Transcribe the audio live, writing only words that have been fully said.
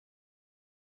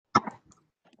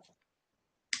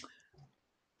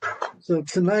So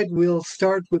tonight we'll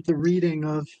start with the reading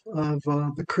of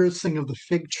the cursing of the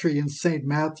fig tree in St.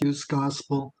 Matthew's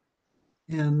Gospel,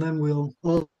 and then we'll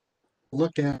all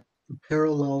look at the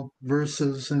parallel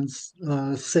verses in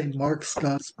St. Mark's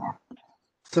Gospel.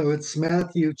 So it's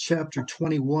Matthew chapter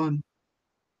 21,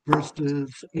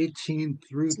 verses 18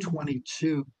 through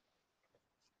 22.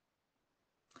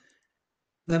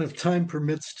 Then, if time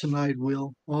permits tonight,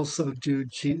 we'll also do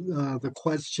the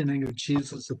questioning of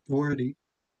Jesus' authority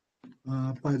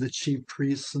by the chief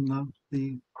priests and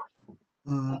the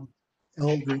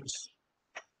elders.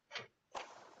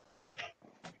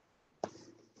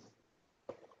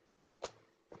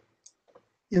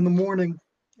 In the morning,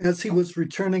 as he was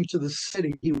returning to the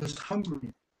city, he was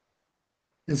hungry.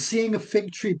 And seeing a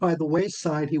fig tree by the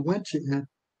wayside, he went to it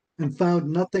and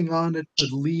found nothing on it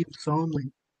but leaves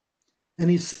only. And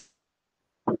he said,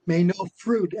 "May no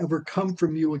fruit ever come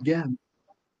from you again."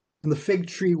 And the fig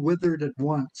tree withered at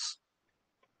once.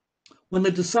 When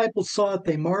the disciples saw it,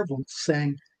 they marveled,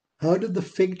 saying, "How did the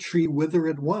fig tree wither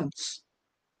at once?"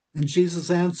 And Jesus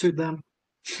answered them,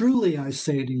 "Truly I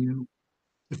say to you,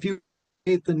 if you have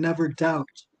faith and never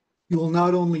doubt, you will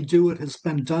not only do what has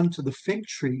been done to the fig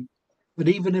tree, but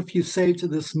even if you say to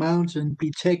this mountain,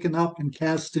 'Be taken up and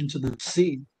cast into the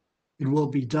sea,' it will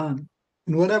be done.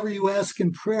 And whatever you ask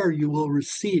in prayer, you will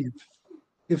receive,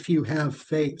 if you have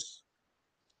faith."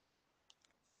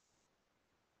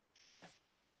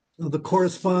 So the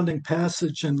corresponding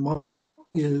passage in Mark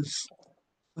is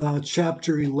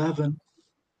chapter 11,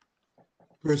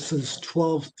 verses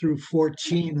 12 through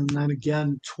 14, and then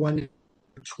again 20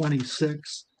 to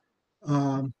 26.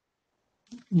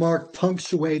 Mark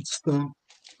punctuates the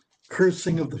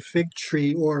cursing of the fig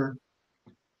tree, or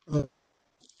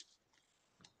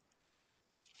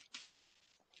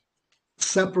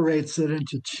separates it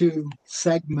into two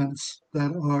segments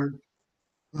that are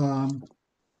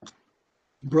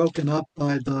broken up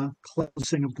by the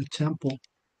cleansing of the temple.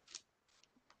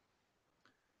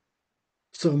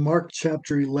 So Mark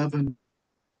chapter 11,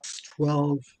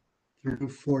 12 through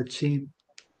 14.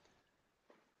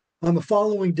 On the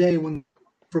following day, when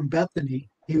from Bethany,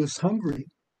 he was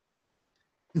hungry.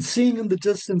 And seeing in the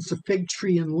distance a fig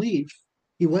tree and leaf,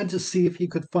 he went to see if he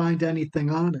could find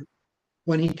anything on it.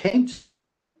 When he came to it,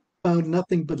 he found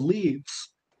nothing but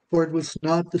leaves, for it was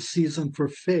not the season for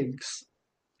figs.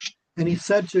 And he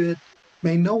said to it,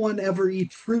 "May no one ever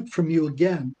eat fruit from you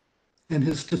again." And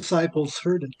his disciples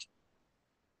heard it.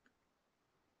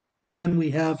 And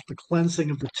we have the cleansing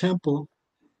of the temple.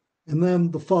 And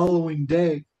then the following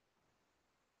day,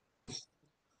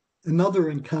 another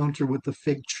encounter with the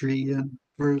fig tree in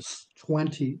verse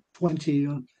 20.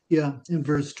 In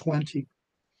verse 20.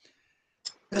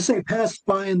 As they passed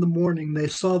by in the morning, they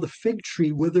saw the fig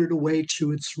tree withered away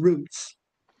to its roots.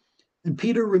 And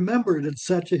Peter remembered and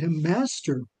said to him,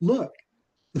 "Master, look,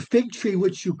 the fig tree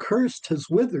which you cursed has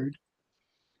withered."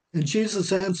 And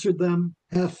Jesus answered them,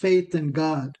 "Have faith in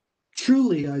God.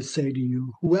 Truly, I say to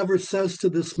you, whoever says to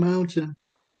this mountain,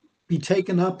 'Be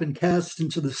taken up and cast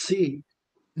into the sea,'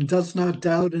 and does not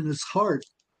doubt in his heart,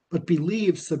 but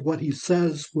believes that what he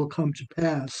says will come to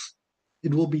pass,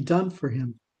 it will be done for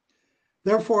him.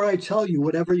 Therefore, I tell you,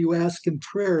 whatever you ask in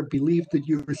prayer, believe that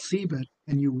you receive it,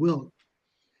 and you will.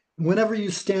 And whenever you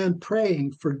stand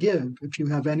praying, forgive if you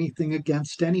have anything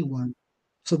against anyone,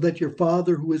 so that your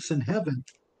Father who is in heaven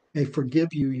may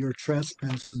forgive you your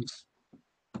trespasses."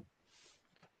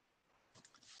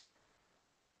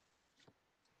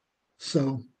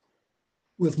 So,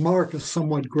 with Mark, a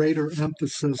somewhat greater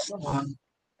emphasis on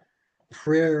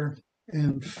prayer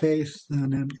and faith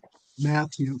than in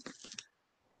Matthew,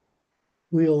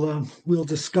 we'll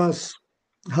discuss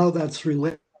how that's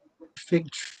related to the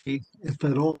fig tree, if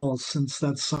at all, since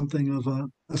that's something of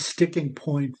a sticking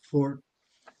point for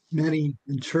many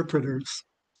interpreters.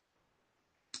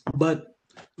 But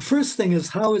the first thing is,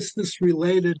 how is this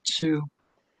related to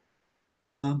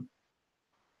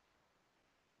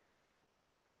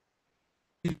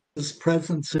his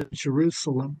presence in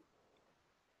Jerusalem?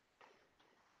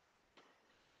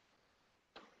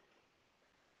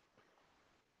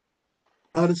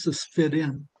 How does this fit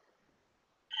in?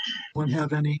 Anyone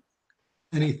have any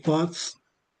thoughts?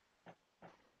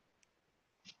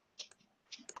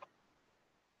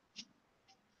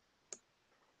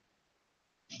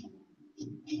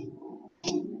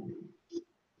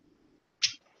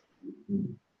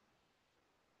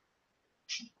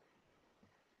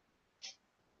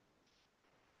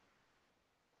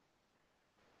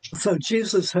 So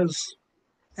Jesus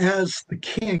as the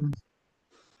king,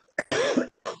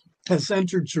 has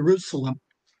entered Jerusalem,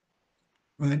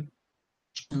 right?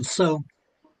 And so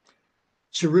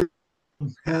Jerusalem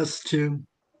has to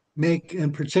make,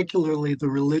 and particularly the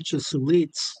religious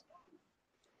elites,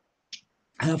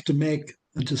 have to make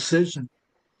a decision.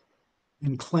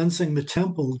 In cleansing the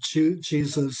temple,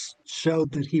 Jesus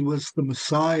showed that he was the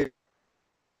Messiah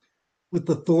with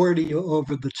authority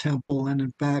over the temple, and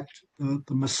in fact, the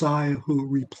Messiah who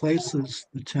replaces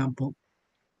the temple.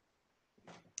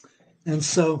 And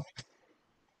so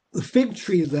the fig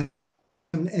tree then,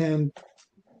 and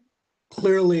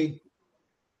clearly,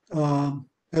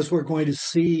 as we're going to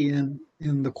see in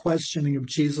the questioning of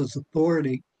Jesus'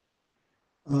 authority,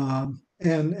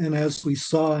 and as we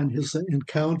saw in his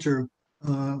encounter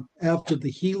after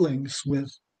the healings with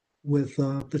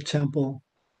the temple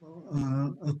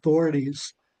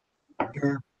authorities,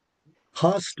 they're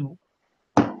hostile.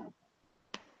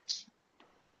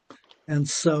 And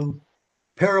so,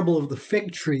 parable of the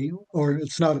fig tree, or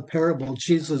it's not a parable,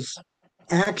 Jesus'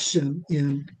 action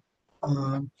in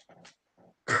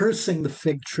cursing the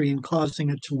fig tree and causing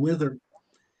it to wither,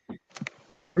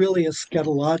 really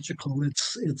eschatological.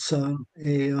 It's a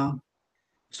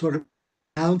sort of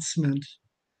announcement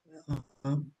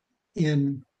uh,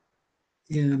 in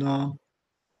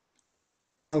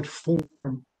out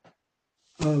form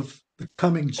of the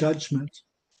coming judgment.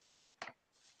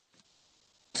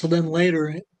 So then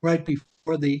later, right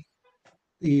before the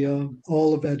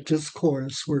Olivet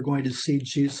discourse, we're going to see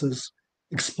Jesus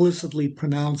explicitly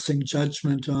pronouncing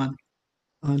judgment on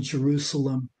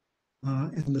Jerusalem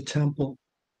and the temple.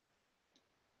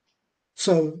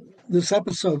 So this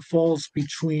episode falls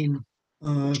between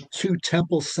two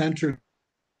temple centers,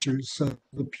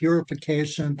 the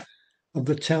purification of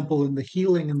the temple and the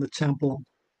healing in the temple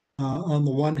on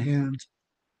the one hand,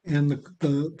 and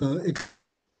the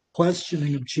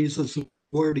questioning of Jesus'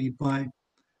 authority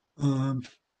um,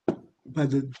 by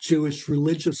the Jewish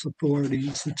religious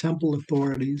authorities, the temple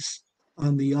authorities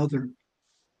on the other.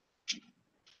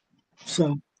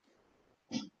 So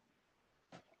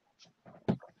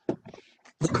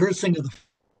the cursing of the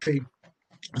tree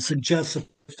suggests a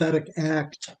prophetic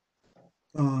act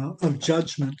of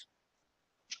judgment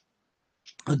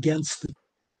against the.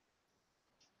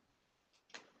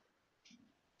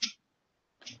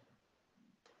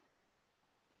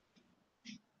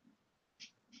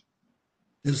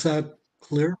 Is that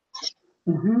clear?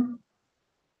 Mm-hmm.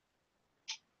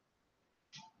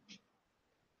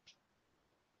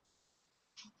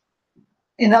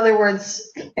 In other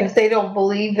words, if they don't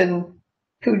believe in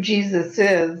who Jesus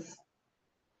is,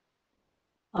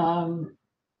 um,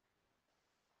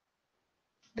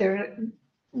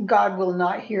 God will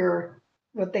not hear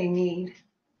what they need.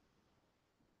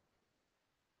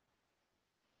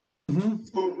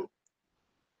 Mm-hmm.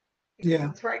 Yeah.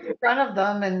 It's right in front of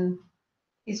them, and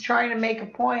he's trying to make a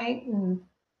point, and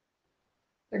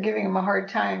they're giving him a hard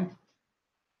time.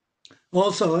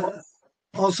 Also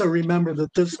remember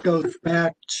that this goes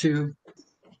back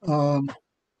um,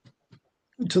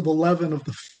 to the leaven of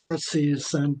the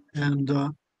Pharisees and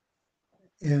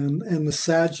the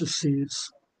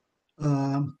Sadducees,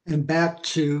 and back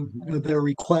to their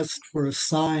request for a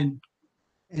sign,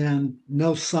 and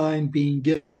no sign being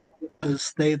given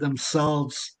as they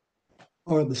themselves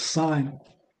are the sign.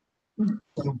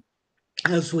 So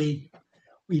as we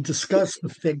discuss the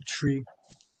fig tree,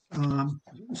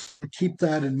 so keep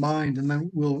that in mind, and then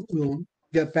we'll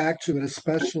get back to it,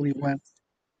 especially when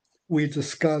we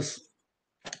discuss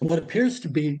what appears to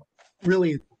be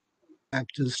really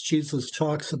act as Jesus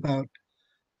talks about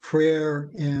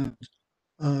prayer and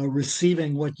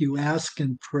receiving what you ask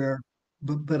in prayer,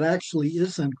 but actually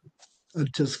isn't a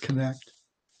disconnect.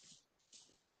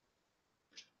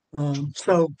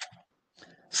 So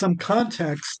some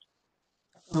context: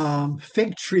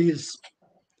 fig trees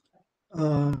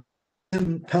uh,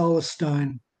 in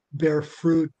Palestine bear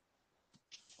fruit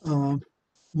uh,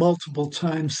 multiple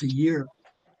times a year,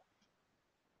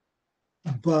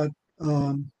 but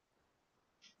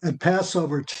at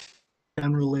Passover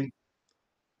generally,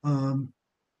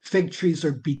 fig trees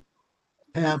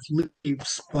have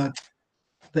leaves, but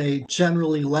they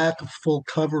generally lack a full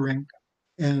covering,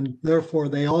 and therefore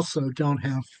they also don't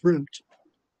have fruit.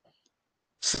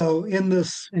 So, in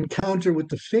this encounter with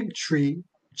the fig tree,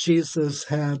 Jesus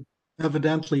had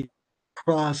evidently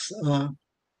crossed a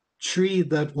tree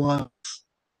that was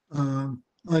uh,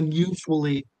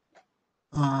 unusually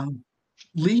uh,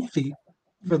 leafy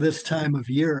for this time of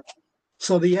year.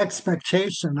 So, the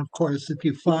expectation, of course, if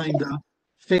you find a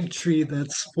fig tree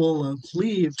that's full of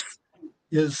leaves,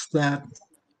 is that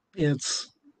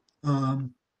it's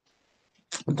um,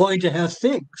 going to have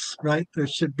figs, right? There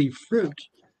should be fruit.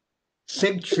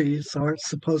 Fig trees are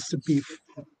supposed to be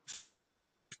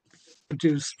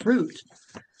produce fruit,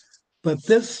 but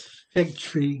this fig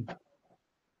tree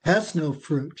has no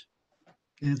fruit.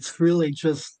 It's really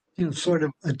just, sort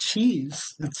of a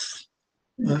cheese. It's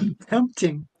a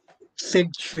tempting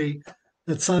fig tree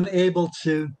that's unable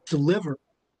to deliver.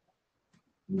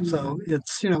 So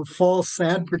it's, false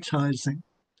advertising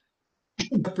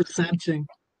representing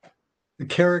the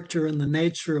character and the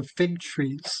nature of fig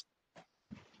trees.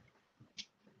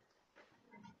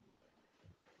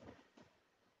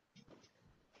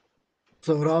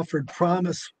 So it offered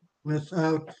promise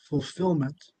without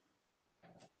fulfillment.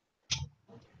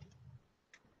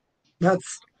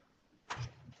 That's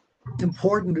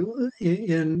important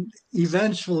in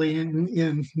eventually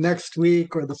in next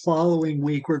week or the following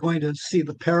week. We're going to see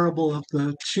the parable of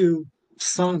the two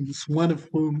sons, one of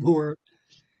whom who are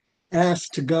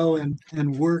asked to go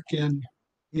and work in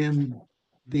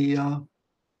the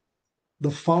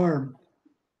farm.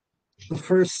 The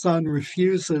first son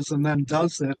refuses and then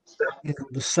does it, and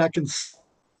the second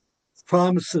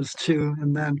promises to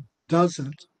and then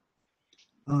doesn't.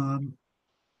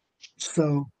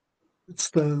 So it's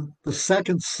the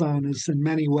second son is in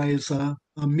many ways a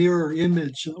mirror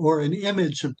image or an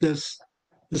image of this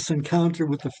encounter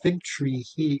with the fig tree.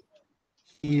 He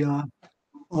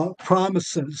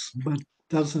promises but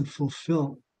doesn't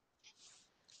fulfill.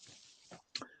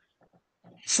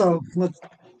 So let's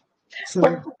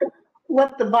so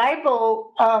What the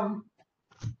Bible,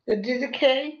 the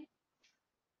Didache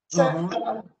said,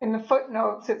 in the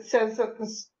footnotes, it says that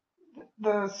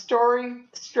the story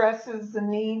stresses the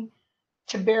need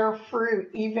to bear fruit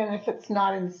even if it's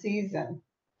not in season.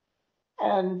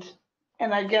 And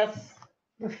I guess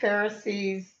the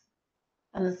Pharisees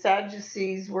and the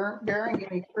Sadducees weren't bearing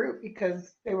any fruit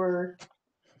because they were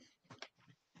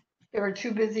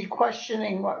too busy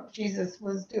questioning what Jesus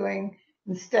was doing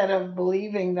instead of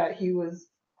believing that he was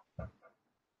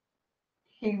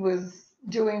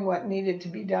doing what needed to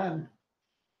be done.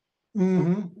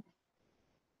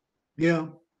 Yeah,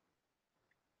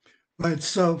 right.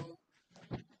 So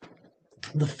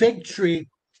the fig tree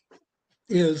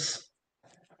is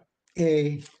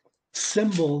a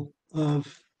symbol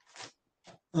of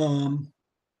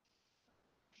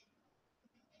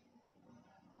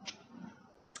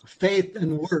faith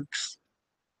and works.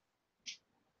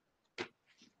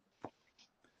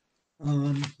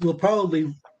 We'll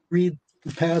probably read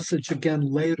the passage again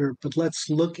later, but let's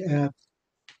look at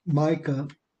Micah.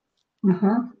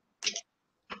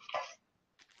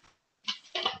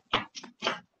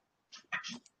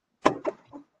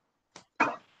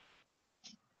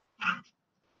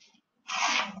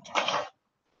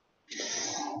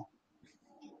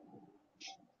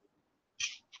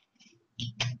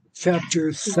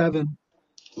 Chapter 7,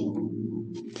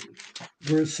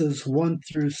 verses 1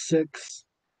 through 6.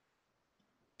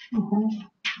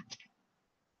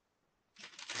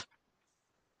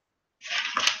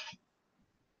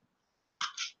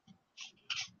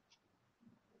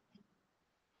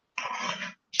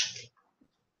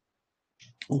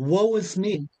 Woe is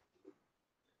me,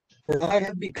 for I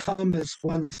have become as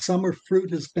when summer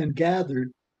fruit has been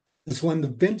gathered, as when the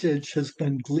vintage has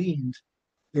been gleaned.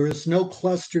 There is no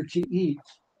cluster to eat,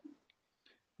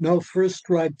 no first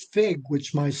ripe fig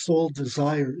which my soul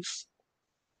desires.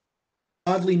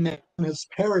 Godly man has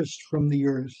perished from the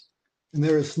earth, and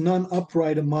there is none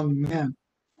upright among men.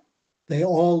 They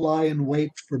all lie in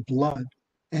wait for blood,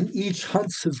 and each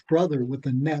hunts his brother with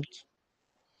a net.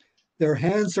 Their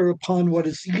hands are upon what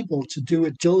is evil to do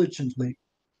it diligently.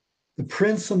 The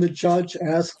prince and the judge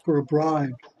ask for a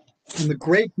bribe, and the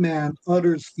great man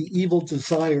utters the evil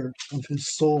desire of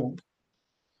his soul.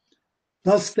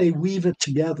 Thus they weave it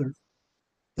together.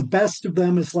 The best of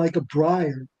them is like a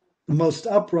briar, the most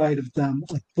upright of them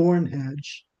a thorn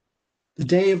hedge. The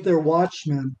day of their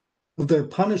watchmen, of their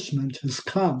punishment, has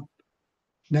come.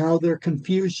 Now their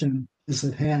confusion is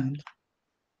at hand.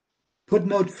 Put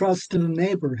no trust in a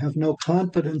neighbor, have no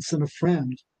confidence in a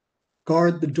friend.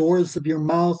 Guard the doors of your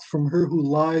mouth from her who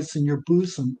lies in your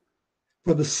bosom.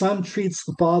 For the son treats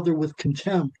the father with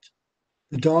contempt.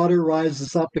 The daughter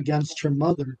rises up against her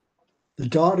mother, the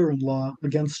daughter-in-law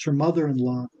against her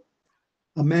mother-in-law.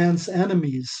 A man's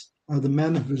enemies are the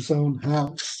men of his own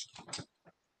house.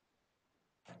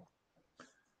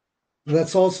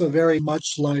 That's also very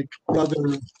much like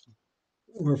brother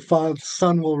or father,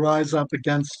 son will rise up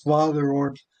against father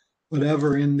or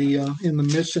whatever in the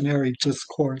missionary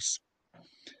discourse.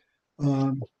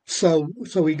 So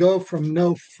we go from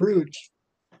no fruit,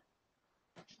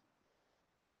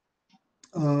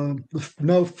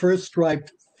 no first ripe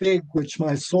fig which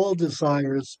my soul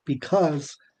desires,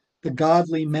 because the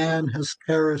godly man has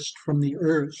perished from the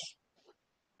earth.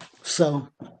 So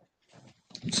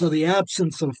the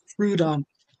absence of fruit on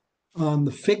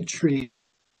the fig tree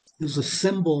is a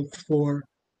symbol for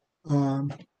a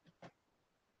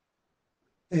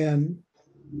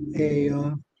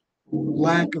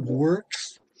lack of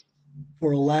works,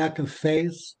 for a lack of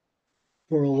faith,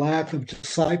 for a lack of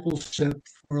discipleship,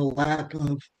 for a lack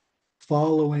of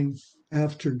following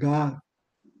after God.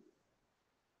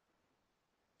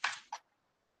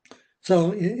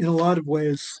 So, in a lot of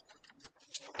ways,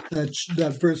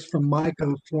 that verse from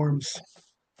Micah forms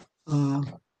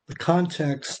the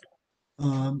context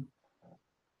um,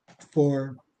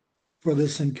 for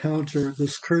this encounter,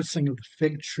 this cursing of the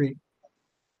fig tree.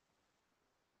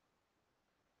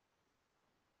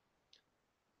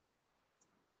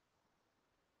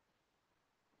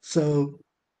 So,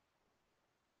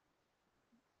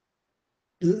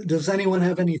 does anyone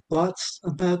have any thoughts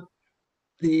about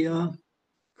the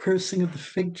cursing of the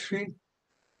fig tree?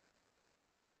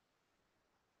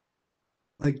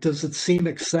 Like, does it seem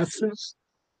excessive?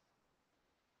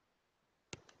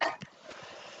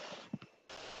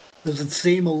 Does it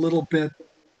seem a little bit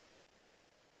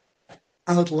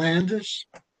outlandish?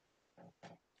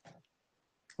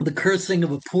 The cursing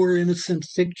of a poor innocent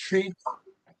fig tree?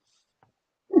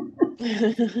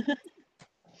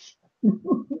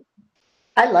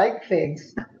 I like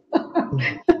figs.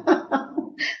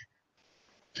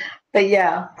 But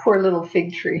yeah, poor little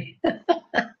fig tree.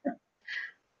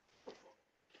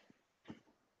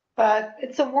 But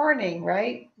it's a warning,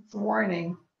 right? It's a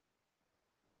warning.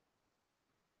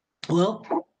 Well,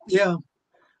 yeah.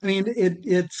 I mean,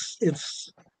 it's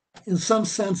in some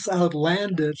sense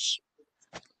outlandish,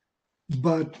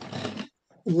 but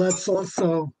let's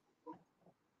also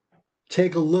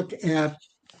take a look at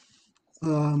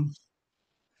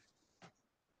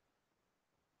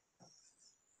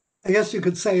I guess you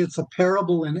could say it's a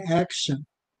parable in action.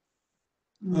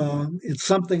 It's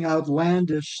something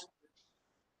outlandish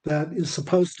that is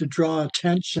supposed to draw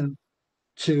attention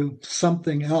to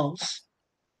something else.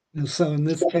 And so in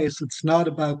this case, it's not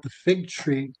about the fig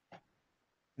tree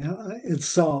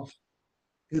itself.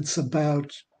 It's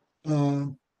about uh,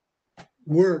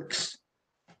 works,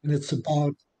 and it's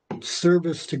about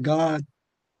service to God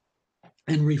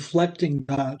and reflecting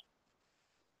God,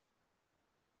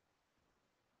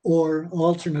 or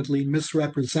alternately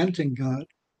misrepresenting God.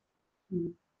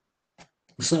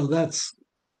 So that's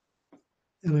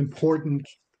an important,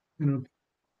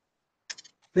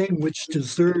 thing which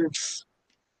deserves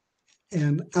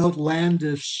an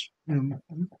outlandish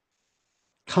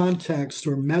context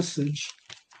or message.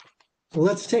 So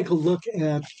let's take a look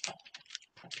at.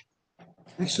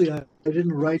 Actually, I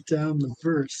didn't write down the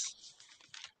verse.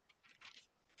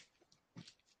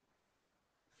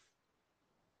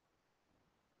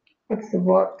 What's the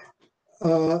book?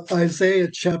 Isaiah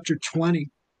chapter 20.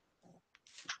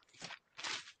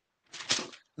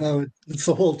 It's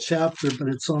the whole chapter, but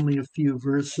it's only a few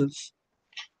verses.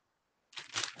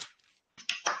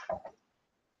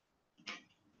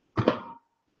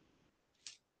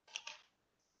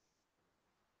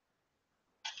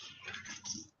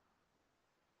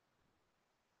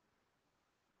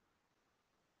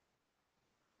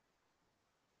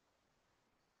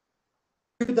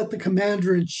 That the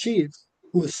commander in chief,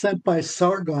 who was sent by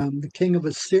Sargon, the king of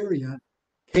Assyria,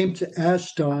 came to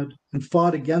Ashdod and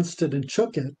fought against it and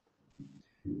took it.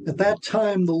 At that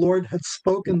time, the Lord had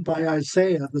spoken by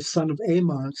Isaiah, the son of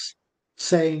Amoz,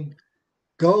 saying,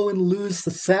 "Go and loose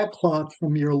the sackcloth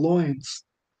from your loins,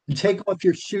 and take off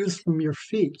your shoes from your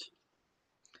feet."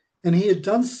 And he had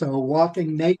done so,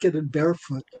 walking naked and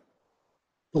barefoot.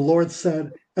 The Lord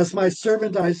said, "As my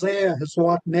servant Isaiah has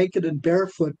walked naked and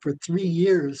barefoot for 3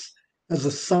 years as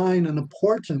a sign and a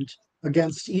portent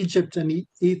against Egypt and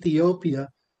Ethiopia,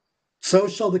 so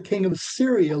shall the king of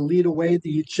Assyria lead away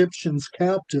the Egyptians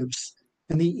captives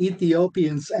and the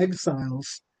Ethiopians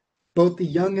exiles, both the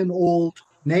young and old,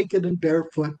 naked and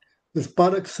barefoot, with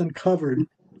buttocks uncovered,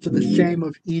 to the shame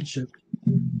of Egypt.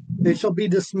 They shall be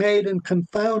dismayed and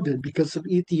confounded because of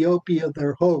Ethiopia,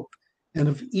 their hope, and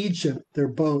of Egypt, their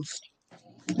boast.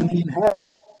 And the inhabitants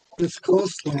of this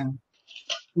coastland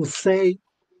will say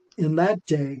in that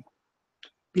day,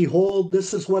 "Behold,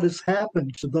 this is what has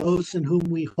happened to those in whom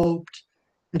we hoped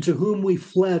and to whom we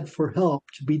fled for help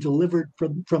to be delivered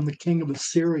from the king of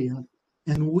Assyria.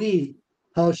 And we,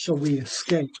 how shall we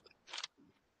escape?"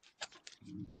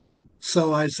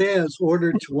 So Isaiah is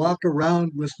ordered to walk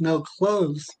around with no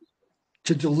clothes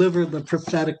to deliver the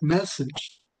prophetic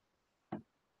message.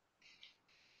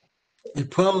 It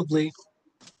probably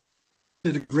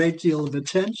did a great deal of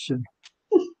attention.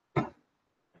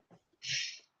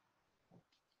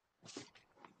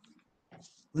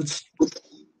 Let's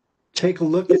take a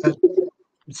look at it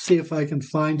and see if I can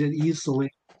find it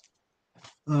easily.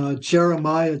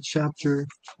 Jeremiah chapter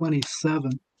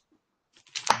 27.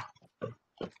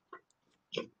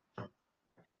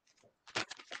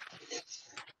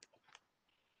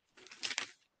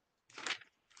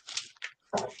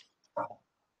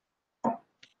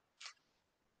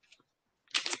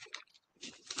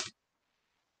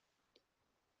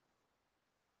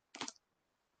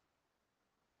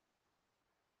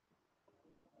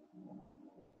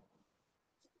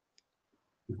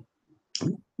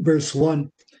 Verse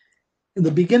 1. In the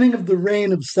beginning of the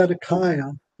reign of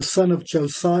Zedekiah, the son of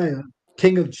Josiah,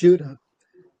 king of Judah,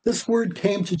 this word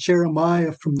came to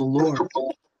Jeremiah from the Lord.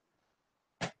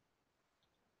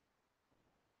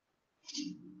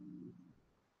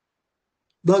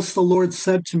 Thus the Lord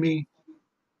said to me,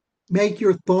 make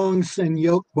your thongs and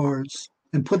yoke bars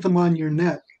and put them on your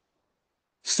neck.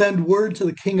 Send word to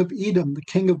the king of Edom, the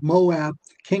king of Moab,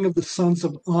 the king of the sons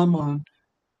of Ammon,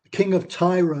 the king of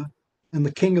Tyre, and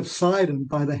the king of Sidon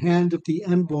by the hand of the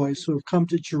envoys who have come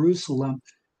to Jerusalem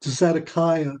to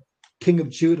Zedekiah, king of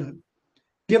Judah.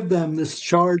 Give them this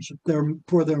charge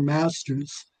for their masters.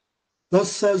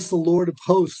 Thus says the Lord of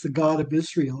hosts, the God of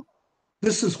Israel.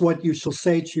 This is what you shall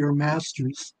say to your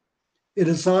masters. It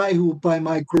is I who, by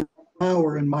my great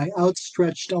power and my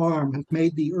outstretched arm, have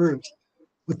made the earth,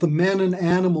 with the men and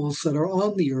animals that are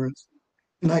on the earth,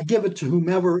 and I give it to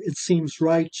whomever it seems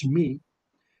right to me.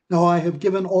 Now I have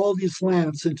given all these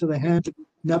lands into the hand of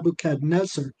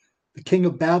Nebuchadnezzar, the king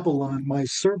of Babylon, my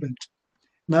servant,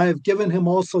 and I have given him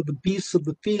also the beasts of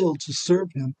the field to serve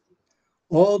him.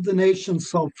 All the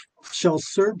nations shall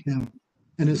serve him,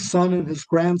 and his son and his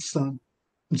grandson,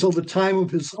 until the time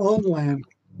of his own land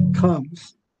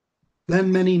comes.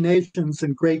 Then many nations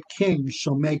and great kings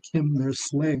shall make him their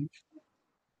slave.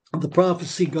 The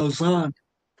prophecy goes on,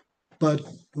 but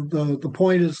the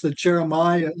point is that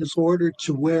Jeremiah is ordered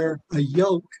to wear a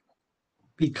yoke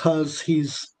because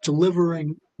he's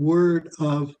delivering word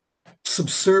of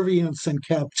subservience and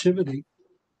captivity.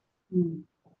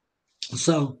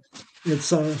 So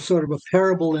it's a sort of a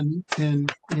parable in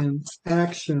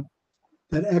action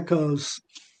that echoes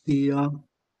the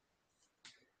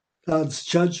God's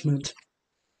judgment.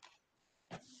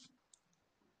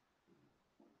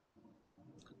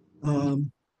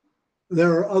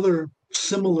 There are other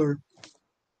similar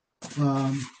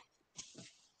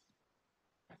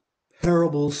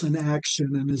parables in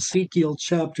action. In Ezekiel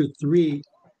chapter 3,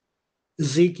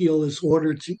 Ezekiel is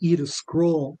ordered to eat a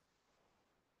scroll.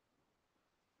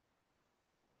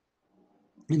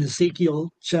 In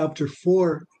Ezekiel chapter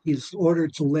 4, he's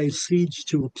ordered to lay siege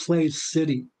to a place,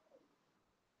 city.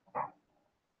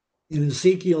 In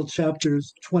Ezekiel chapter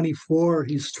 24,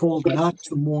 he's told not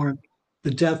to mourn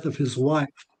the death of his wife.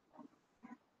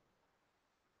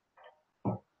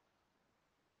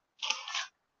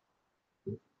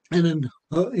 And in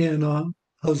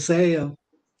Hosea,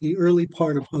 the early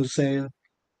part of Hosea,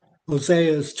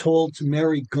 Hosea is told to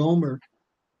marry Gomer,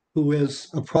 who is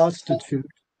a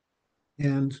prostitute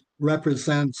and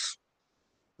represents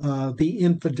the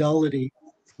infidelity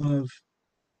of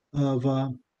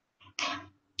the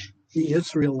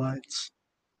Israelites.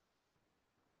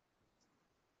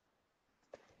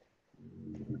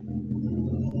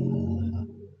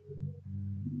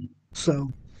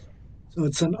 So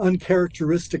it's an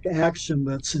uncharacteristic action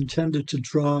that's intended to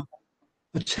draw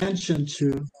attention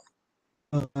to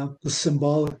the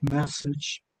symbolic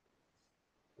message.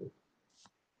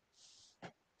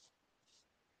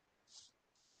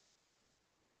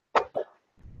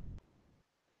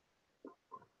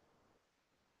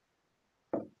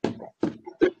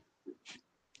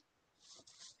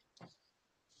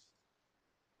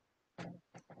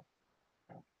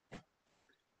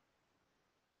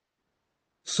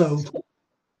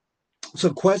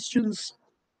 So questions?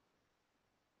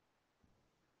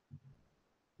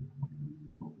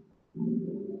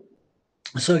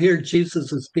 So here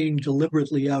Jesus is being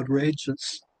deliberately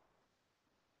outrageous.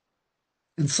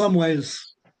 In some ways,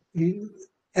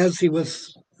 as he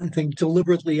was, I think,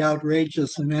 deliberately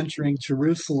outrageous in entering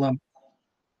Jerusalem,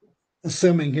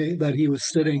 assuming that he was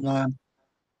sitting on,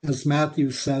 as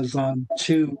Matthew says, on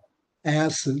two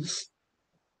asses.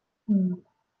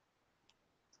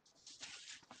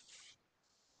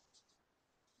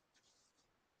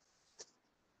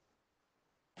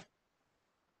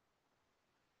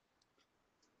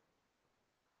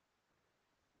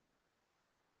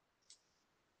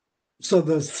 So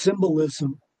the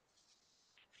symbolism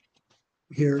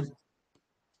here,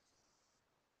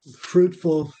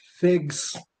 fruitful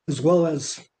figs as well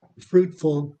as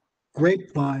fruitful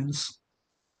grapevines,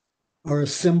 are a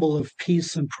symbol of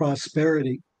peace and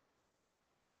prosperity.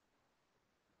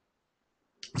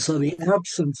 So the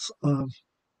absence of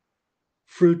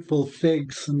fruitful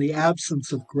figs, and the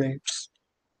absence of grapes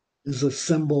is a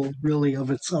symbol really of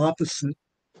its opposite,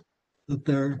 that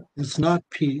there is not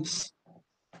peace,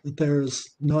 that there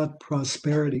is not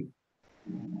prosperity.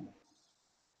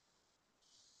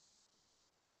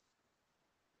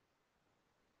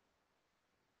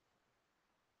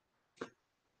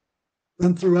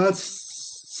 And throughout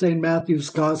St. Matthew's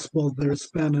Gospel, there's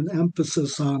been an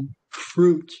emphasis on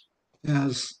fruit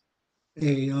as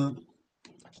a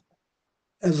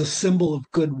as a symbol of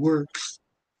good works.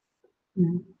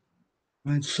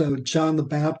 Right. So John the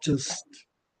Baptist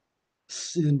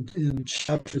in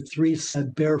chapter 3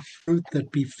 said, "Bear fruit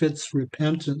that befits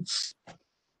repentance."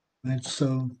 Right.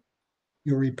 So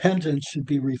your repentance should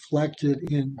be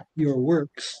reflected in your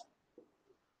works.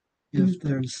 If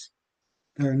there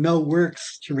are no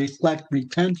works to reflect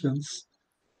repentance,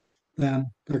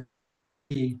 then there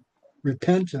can be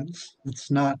repentance. It's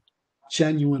not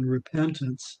genuine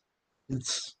repentance.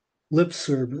 It's lip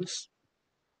service.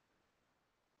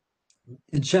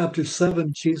 In chapter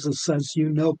 7, Jesus says, "You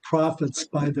know prophets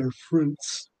by their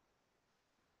fruits."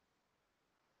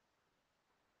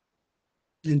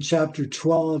 In chapter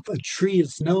 12, a tree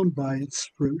is known by its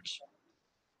fruit.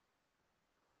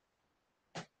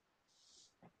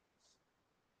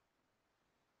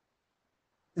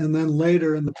 And then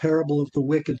later in the parable of the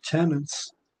wicked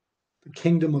tenants, the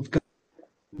kingdom of God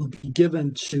will be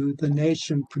given to the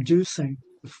nation producing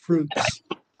the fruits.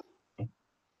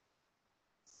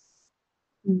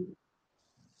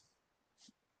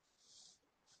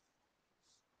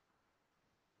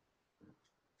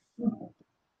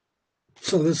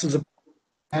 So this is an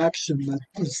action that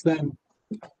is then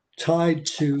tied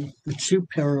to the two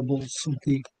parables of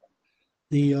the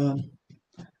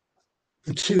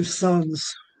two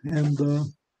sons and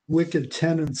the wicked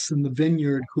tenants in the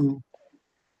vineyard who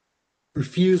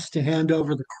refuse to hand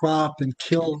over the crop and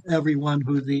kill everyone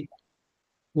who the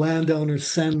landowner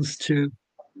sends to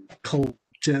collect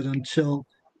it until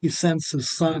he sends his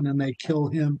son and they kill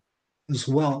him as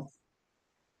well.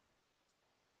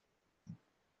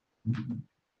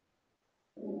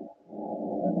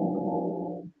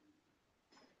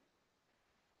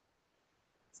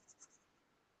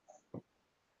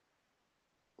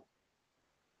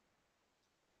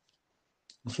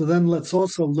 So then let's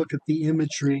also look at the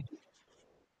imagery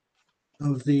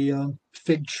of the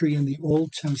fig tree in the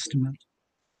Old Testament,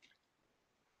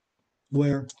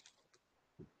 where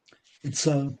it's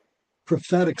a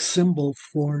prophetic symbol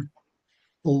for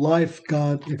the life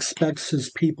God expects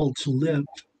his people to live,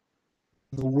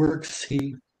 the works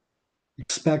he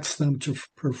expects them to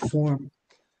perform.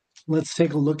 Let's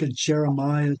take a look at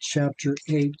Jeremiah chapter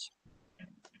 8.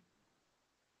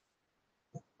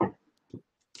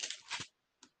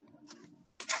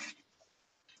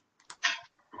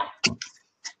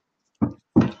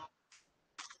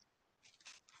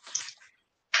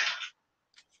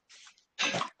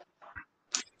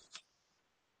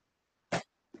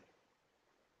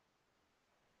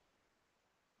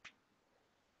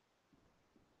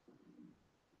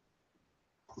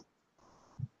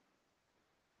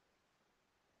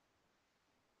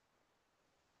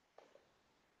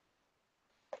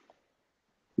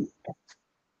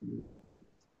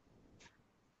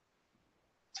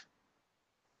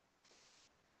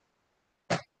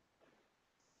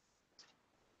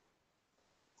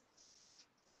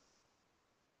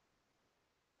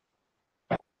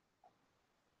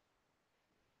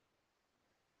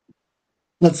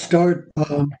 Let's start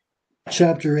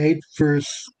chapter 8,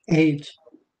 verse 8,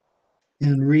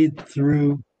 and read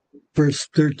through verse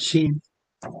 13.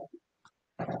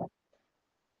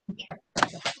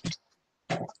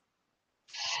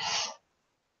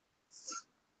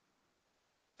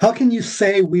 How can you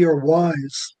say we are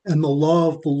wise and the law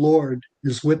of the Lord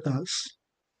is with us?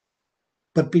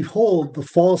 But behold, the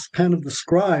false pen of the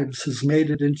scribes has made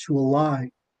it into a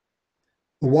lie.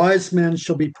 The wise men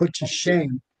shall be put to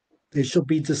shame. They shall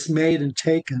be dismayed and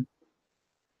taken.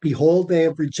 Behold, they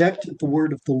have rejected the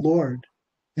word of the Lord,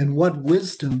 and what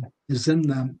wisdom is in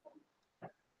them?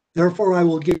 Therefore I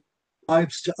will give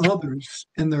lives to others,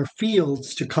 and their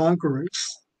fields to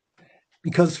conquerors.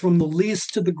 Because from the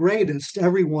least to the greatest,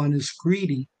 everyone is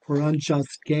greedy for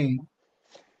unjust gain.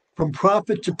 From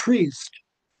prophet to priest,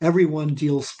 everyone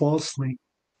deals falsely.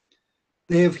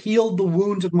 They have healed the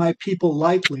wound of my people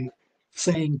lightly,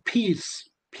 saying, "Peace,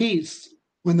 peace,"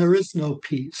 when there is no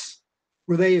peace.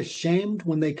 Were they ashamed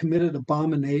when they committed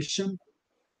abomination?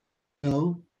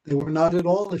 No, they were not at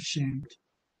all ashamed.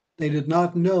 They did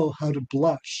not know how to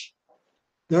blush.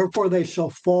 Therefore they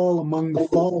shall fall among the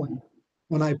fallen.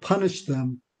 When I punish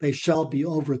them, they shall be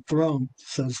overthrown,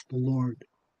 says the Lord.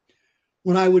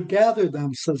 when I would gather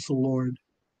them, says the Lord,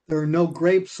 there are no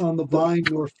grapes on the vine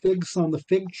nor figs on the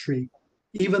fig tree.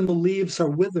 Even the leaves are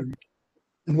withered,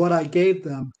 and what I gave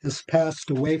them has passed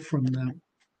away from them.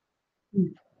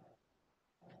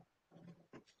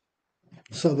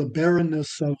 So the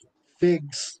barrenness of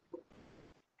figs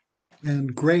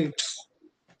and grapes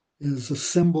is a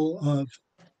symbol of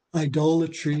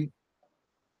idolatry,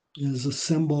 is a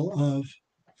symbol of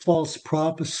false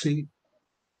prophecy.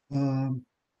 The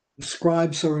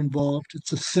scribes are involved.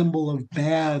 It's a symbol of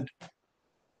bad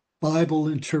Bible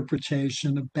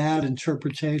interpretation, a bad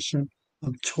interpretation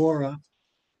of Torah.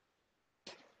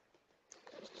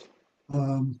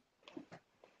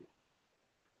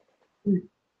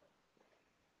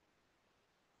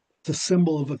 It's a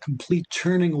symbol of a complete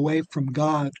turning away from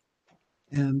God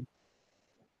and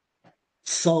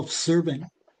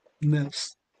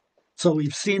self-servingness. So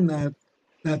we've seen that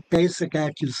basic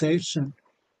accusation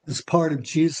as part of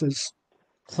Jesus'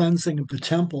 cleansing of the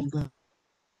temple,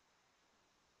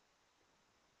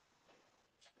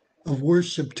 of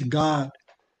worship to God,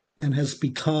 and has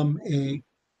become a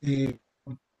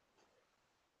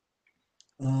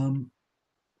um,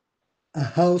 a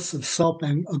house of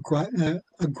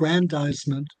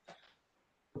self-aggrandizement.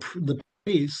 The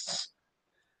priests,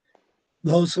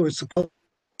 those who are supposed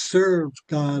to serve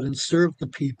God and serve the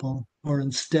people, are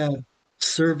instead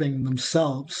serving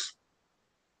themselves.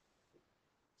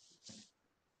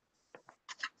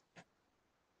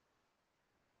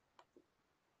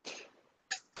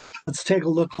 Let's take a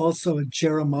look also at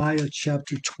Jeremiah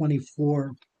chapter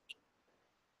 24.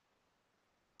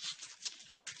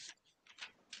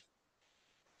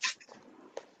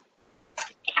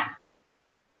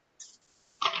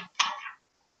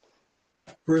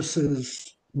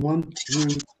 Verses 1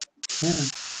 through 10,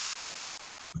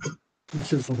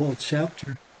 which is the whole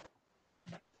chapter.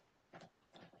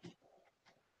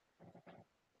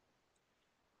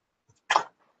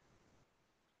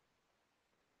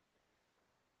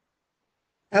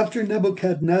 After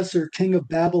Nebuchadnezzar, king of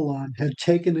Babylon, had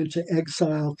taken into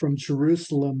exile from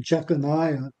Jerusalem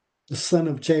Jeconiah, the son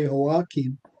of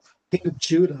Jehoiakim, king of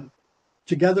Judah,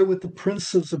 together with the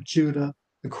princes of Judah,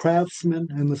 the craftsmen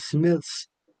and the smiths,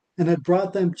 and had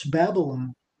brought them to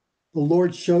Babylon, the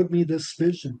Lord showed me this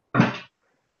vision.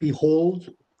 Behold,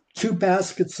 2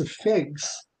 baskets of figs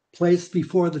placed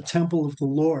before the temple of the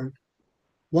Lord.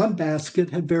 One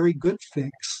basket had very good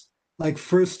figs, like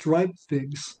first ripe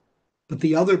figs, but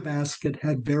the other basket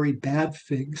had very bad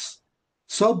figs,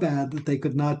 so bad that they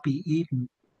could not be eaten.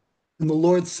 And the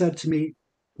Lord said to me,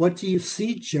 "What do you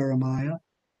see, Jeremiah?"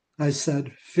 I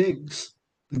said, "Figs,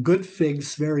 the good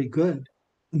figs very good,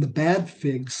 and the bad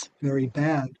figs very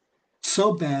bad,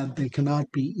 so bad they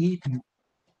cannot be eaten."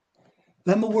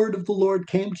 Then the word of the Lord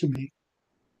came to me.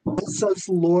 Thus says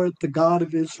the Lord, the God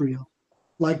of Israel,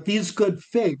 like these good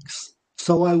figs,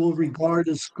 so I will regard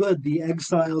as good the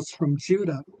exiles from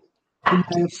Judah, whom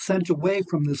I have sent away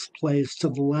from this place to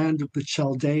the land of the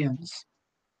Chaldeans.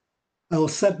 I will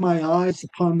set my eyes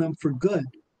upon them for good,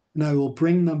 and I will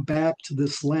bring them back to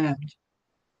this land.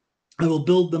 I will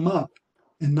build them up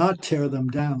and not tear them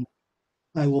down.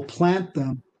 I will plant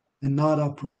them and not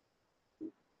uproot.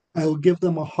 I will give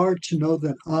them a heart to know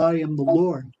that I am the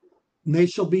Lord, and they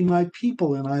shall be my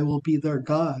people, and I will be their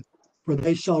God, for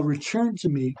they shall return to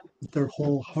me with their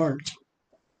whole heart.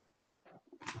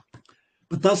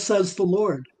 But thus says the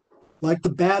Lord, like the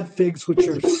bad figs which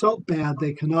are so bad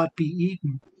they cannot be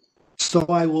eaten, so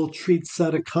I will treat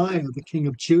Zedekiah, the king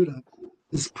of Judah,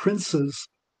 his princes,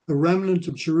 the remnant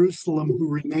of Jerusalem who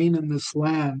remain in this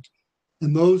land,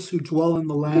 and those who dwell in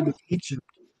the land of Egypt.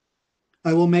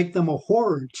 I will make them a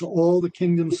horror to all the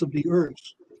kingdoms of the earth,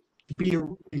 to be a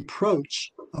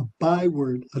reproach, a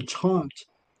byword, a taunt,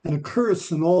 and a curse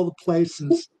in all the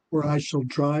places where I shall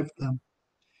drive them.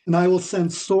 And I will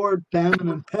send sword, famine,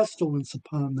 and pestilence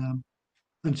upon them,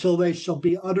 until they shall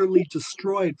be utterly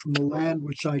destroyed from the land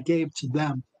which I gave to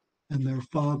them and their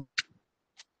father.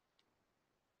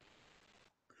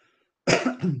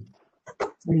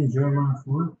 Jeremiah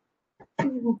 4?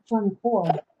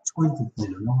 24.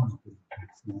 24.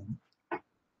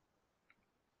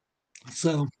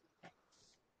 So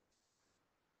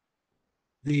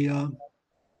the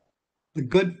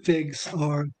good figs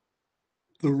are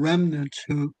the remnant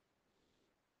who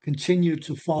continue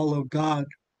to follow God,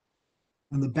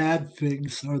 and the bad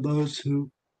figs are those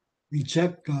who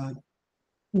reject God.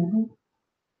 Mm-hmm.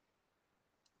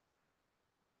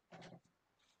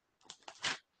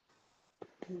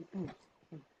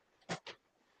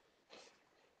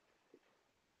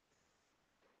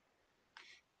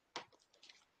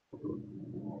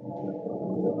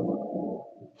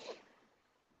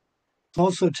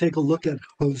 also take a look at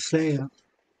Hosea.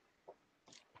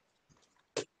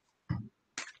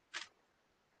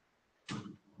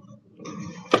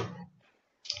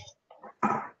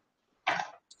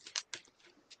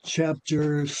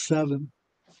 Chapter 7.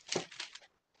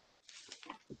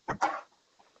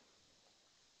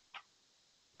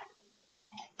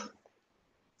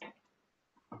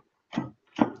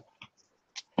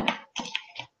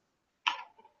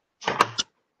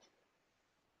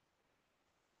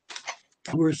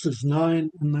 Verses 9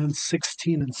 and then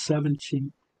 16 and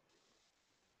 17.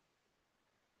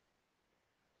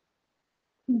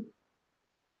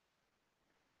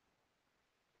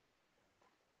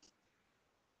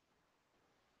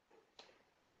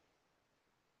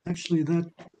 Actually,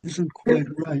 that isn't quite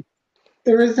right.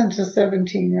 There isn't a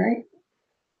 17, right?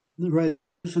 Right,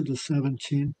 isn't a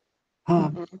 17.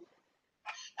 Huh. Mhm.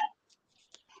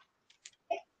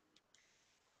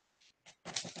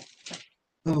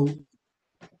 Oh,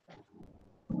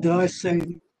 did I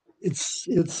say it's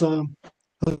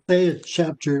Hosea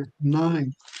chapter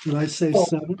 9? Did I say Oh,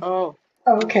 7? Oh,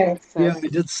 you okay. said Yeah, 7. I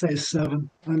did say 7.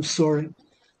 I'm sorry.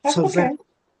 It's That's okay. Hosea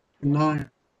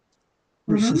 9,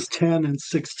 Mhm. verses 10 and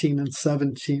 16 and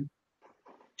 17.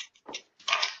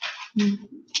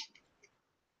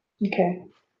 Okay.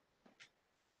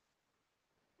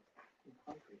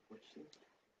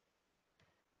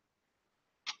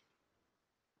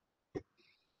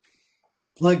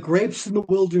 Like grapes in the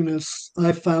wilderness,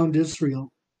 I found Israel.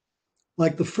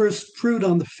 Like the first fruit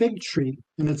on the fig tree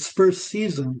in its first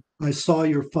season, I saw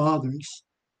your fathers.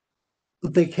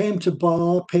 But they came to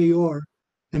Baal Peor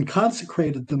and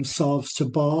consecrated themselves to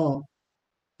Baal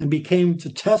and became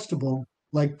detestable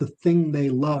like the thing they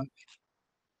loved.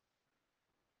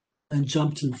 And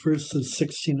jump to verses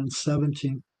 16 and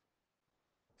 17.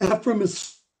 Ephraim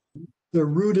is, their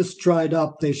root is dried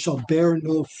up, they shall bear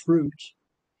no fruit.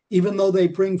 Even though they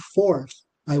bring forth,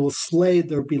 I will slay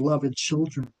their beloved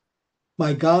children.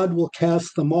 My God will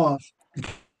cast them off, and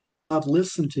not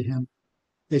listen to him.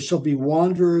 They shall be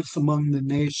wanderers among the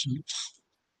nations.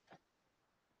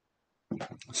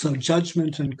 So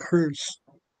judgment and curse,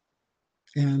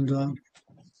 and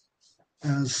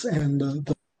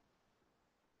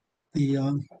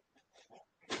the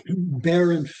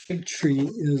barren fig tree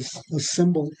is a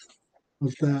symbol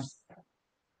of that.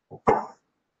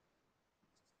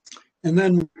 And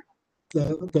then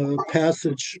the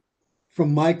passage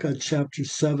from Micah chapter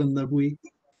 7 that we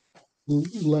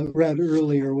read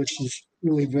earlier, which is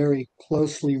really very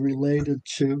closely related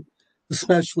to,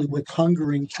 especially with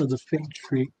hungering for the fig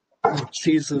tree, like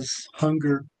Jesus'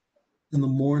 hunger in the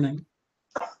morning.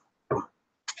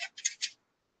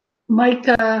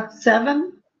 Micah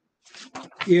 7.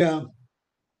 Yeah.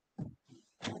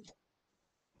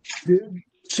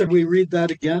 Should we read that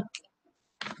again?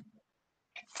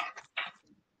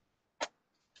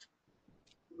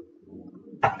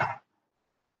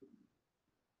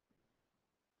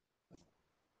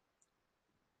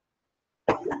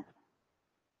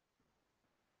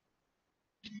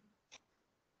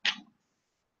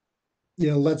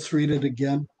 Yeah, let's read it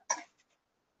again.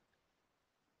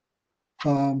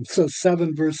 So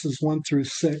 7 verses 1 through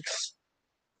 6.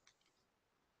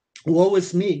 Woe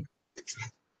is me,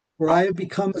 for I have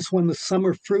become as when the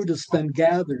summer fruit has been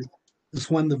gathered, as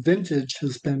when the vintage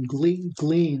has been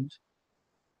gleaned.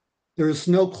 There is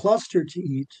no cluster to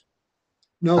eat,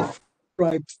 no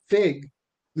ripe fig,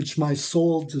 which my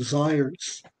soul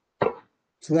desires.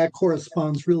 So that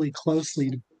corresponds really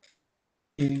closely to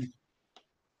being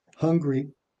hungry.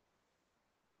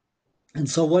 And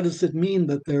so, what does it mean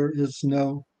that there is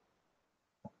no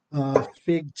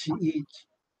fig to eat,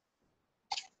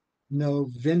 no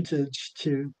vintage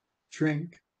to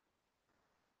drink?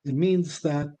 It means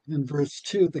that in verse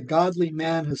 2, the godly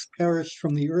man has perished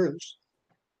from the earth.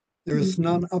 There is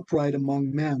none upright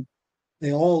among men.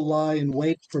 They all lie in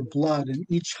wait for blood, and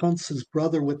each hunts his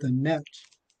brother with a net.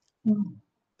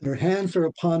 Their hands are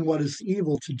upon what is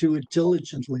evil to do it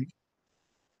diligently.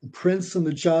 The prince and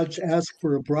the judge ask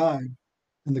for a bribe,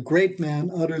 and the great man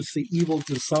utters the evil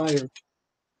desire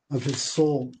of his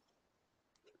soul.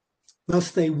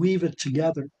 Thus they weave it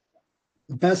together.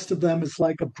 The best of them is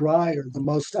like a briar, the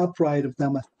most upright of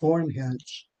them a thorn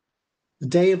hedge. The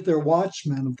day of their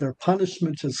watchmen, of their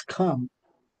punishment has come.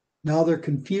 Now their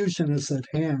confusion is at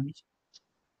hand.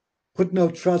 Put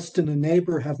no trust in a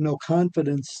neighbor, have no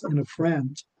confidence in a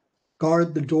friend.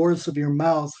 Guard the doors of your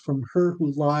mouth from her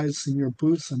who lies in your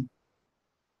bosom.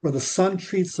 For the son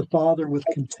treats the father with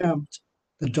contempt,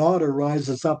 the daughter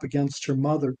rises up against her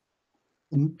mother,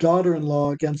 the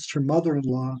daughter-in-law against her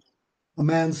mother-in-law. A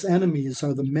man's enemies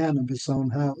are the men of his own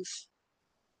house.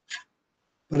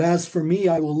 But as for me,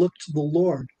 I will look to the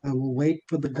Lord. I will wait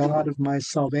for the God of my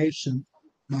salvation.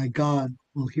 My God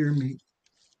will hear me.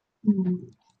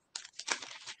 Mhm.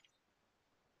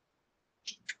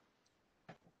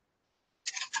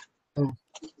 So,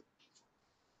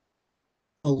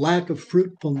 a lack of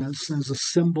fruitfulness as a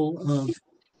symbol of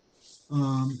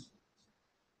um,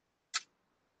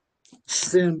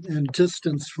 sin and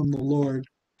distance from the Lord,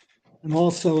 and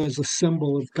also as a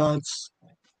symbol of God's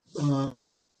uh,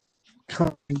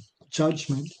 coming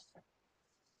judgment.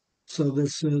 So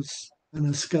this is an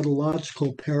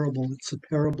eschatological parable. It's a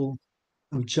parable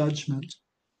of judgment.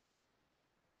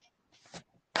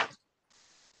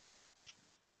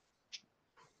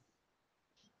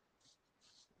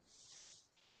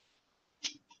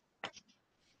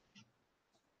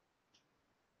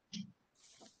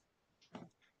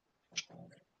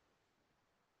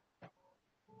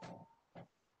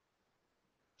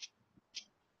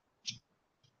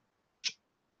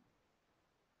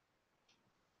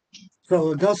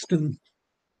 So Augustine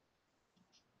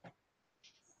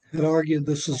had argued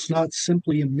this is not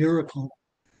simply a miracle,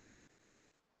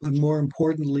 but more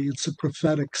importantly, it's a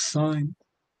prophetic sign,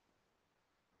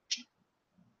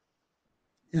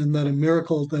 and that a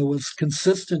miracle that was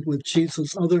consistent with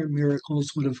Jesus' other miracles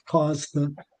would have caused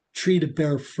the tree to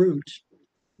bear fruit,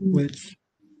 which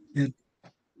it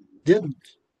didn't.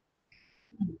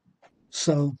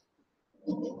 So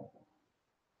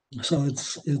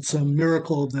it's a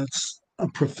miracle that's a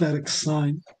prophetic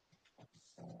sign.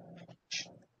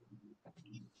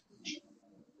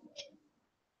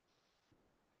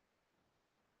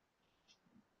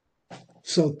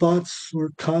 So thoughts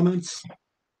or comments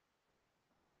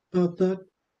about that?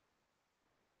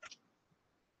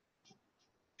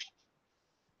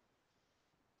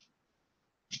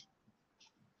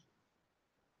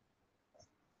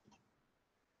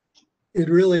 It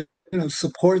really,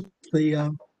 supports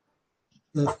the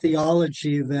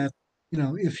theology that,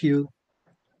 if you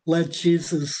let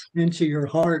Jesus into your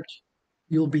heart,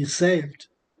 you'll be saved.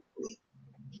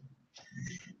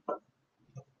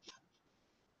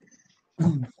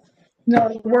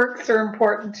 No, works are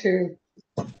important too.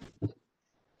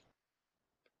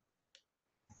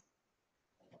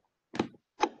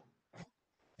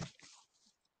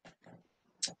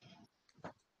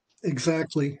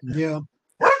 Exactly. Yeah.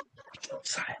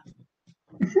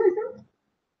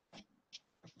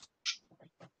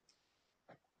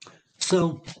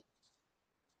 So,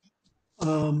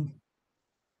 um,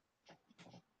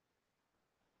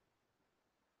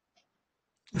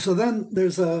 so then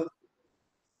there's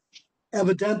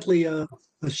evidently a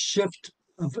shift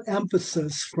of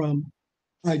emphasis from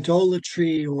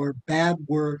idolatry or bad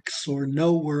works or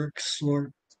no works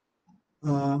or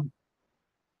um,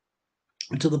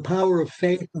 to the power of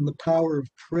faith and the power of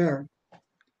prayer.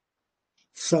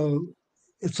 So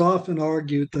it's often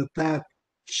argued that that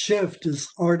shift is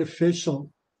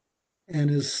artificial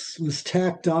and was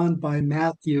tacked on by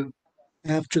Matthew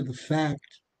after the fact.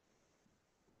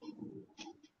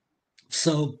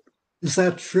 So is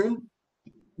that true?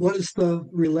 What is the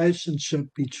relationship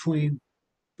between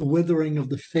the withering of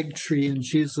the fig tree and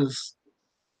Jesus'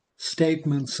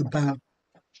 statements about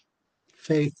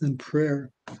faith and prayer?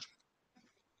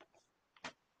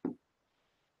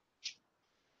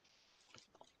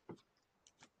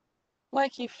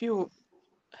 Like if you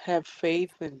have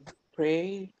faith and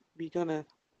pray, you're gonna,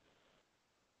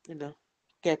 you know,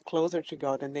 get closer to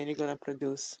God, and then you're gonna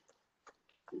produce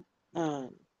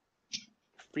um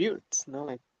fruits,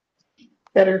 like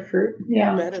Better fruit.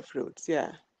 Yeah. better fruits.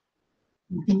 Yeah.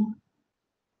 Mhm.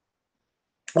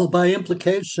 Well, by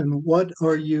implication, what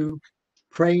are you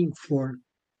praying for?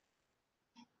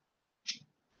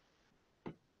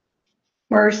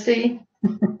 Mercy,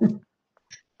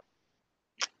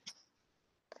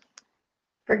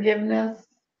 forgiveness,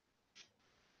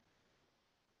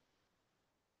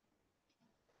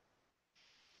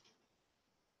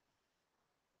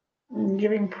 and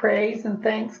giving praise and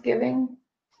thanksgiving.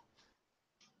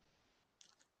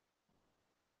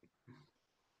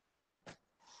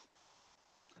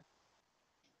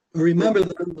 Remember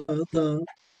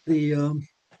the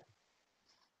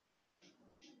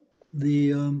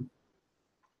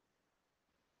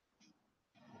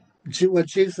what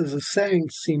Jesus is saying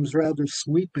seems rather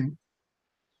sweeping.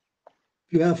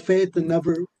 If you have faith and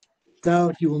never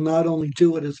doubt, you will not only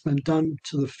do what has been done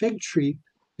to the fig tree,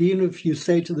 even if you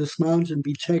say to this mountain,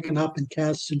 be taken up and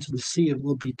cast into the sea, it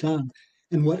will be done.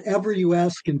 And whatever you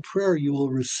ask in prayer, you will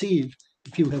receive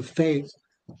if you have faith.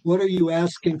 What are you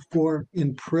asking for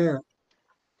in prayer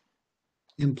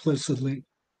implicitly?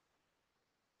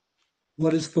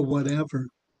 What is the whatever?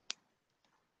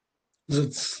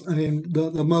 I mean,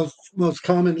 the most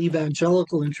common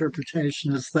evangelical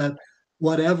interpretation is that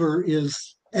whatever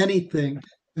is anything,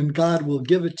 and God will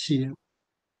give it to you.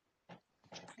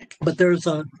 But there's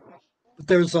a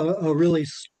really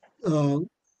uh,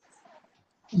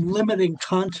 limiting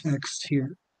context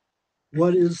here.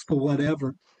 What is the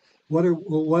whatever? What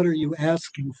are you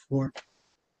asking for?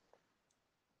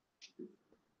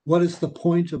 What is the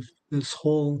point of this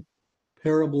whole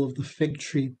parable of the fig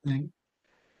tree thing?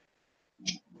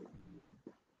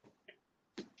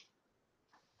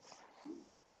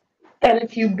 And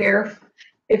if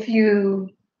you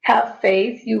have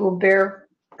faith, you will bear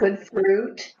good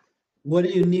fruit, What do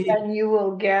you need? and you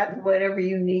will get whatever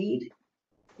you need.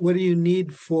 What do you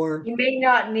need for? You may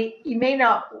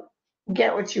not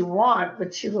get what you want,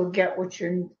 but you will get what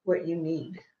you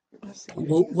need.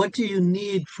 Well, what do you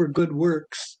need for good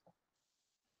works?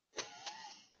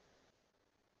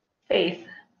 Faith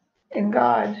in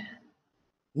God.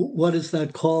 What is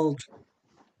that called?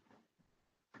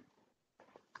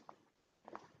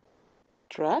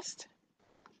 Trust?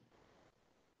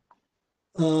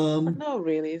 No,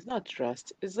 really, it's not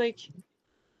trust. It's like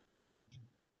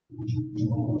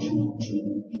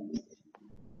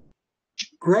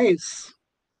grace.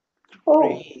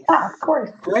 Oh, yeah, of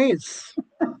course. Grace.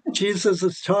 Jesus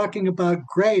is talking about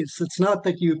grace. It's not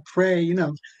that you pray,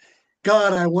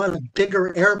 God, I want a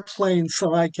bigger airplane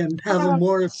so I can have a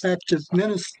more effective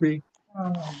ministry.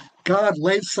 God,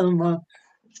 lay some,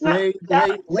 lay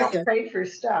pray for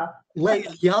stuff. Lay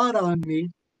a yacht on me.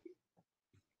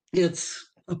 It's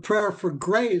a prayer for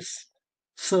grace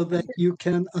so that you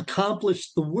can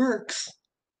accomplish the works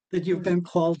that you've been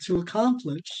called to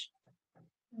accomplish.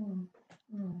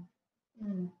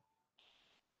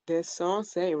 the song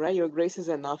say, right? Your grace is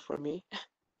enough for me.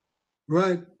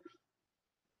 Right.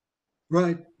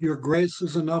 Right. Your grace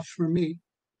is enough for me.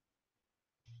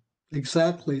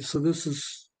 Exactly. So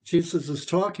Jesus is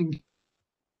talking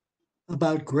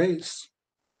about grace.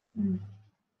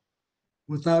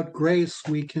 Without grace,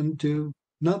 we can do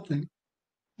nothing.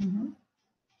 And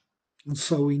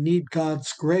so we need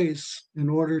God's grace in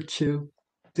order to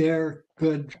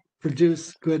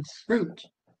produce good fruit.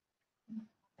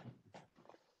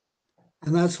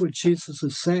 And that's what Jesus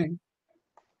is saying.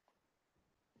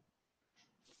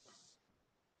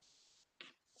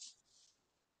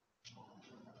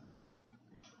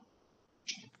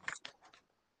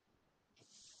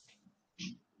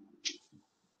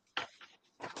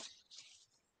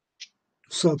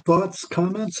 So thoughts,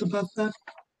 comments about that?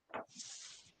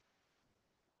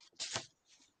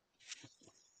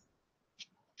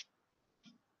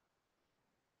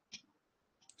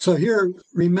 So here,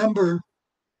 remember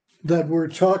that we're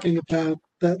talking about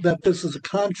that this is a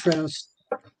contrast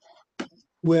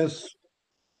with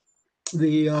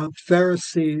the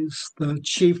Pharisees, the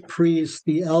chief priests,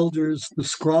 the elders, the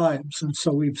scribes. And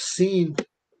so we've seen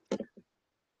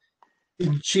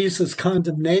in Jesus'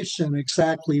 condemnation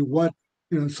exactly what,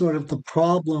 sort of the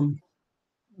problem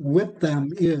with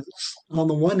them is. On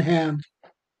the one hand,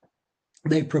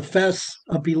 they profess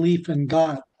a belief in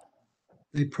God.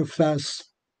 They profess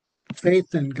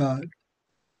faith in God.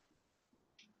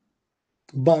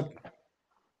 But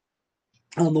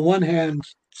on the one hand,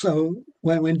 so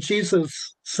when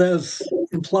Jesus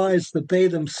implies that they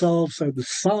themselves are the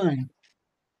sign,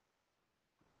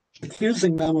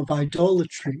 accusing them of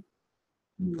idolatry,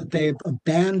 that they've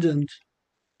abandoned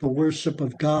the worship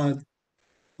of God,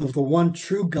 of the one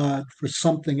true God, for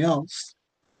something else.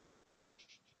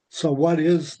 So what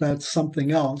is that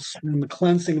something else? In the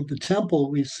cleansing of the temple,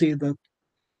 we see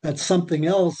that something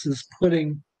else is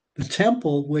putting the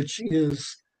temple, which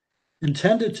is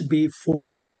intended to be for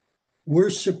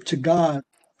worship to God,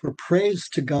 for praise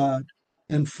to God,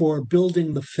 and for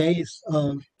building the faith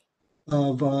of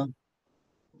the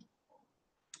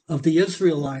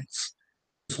Israelites,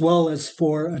 as well as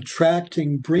for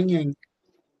bringing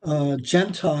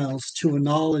Gentiles to a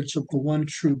knowledge of the one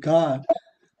true God.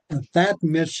 That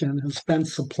mission has been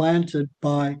supplanted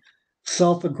by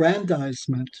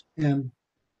self-aggrandizement and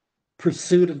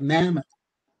pursuit of mammon.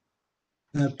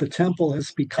 That the temple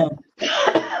has become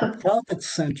a profit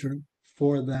center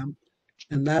for them,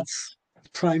 and that's the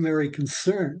primary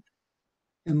concern.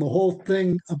 And the whole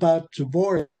thing about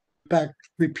divorce, back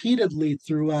repeatedly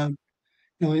throughout,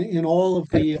 in all of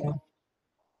the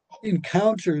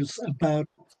encounters about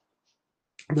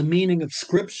the meaning of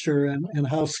Scripture and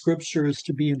how Scripture is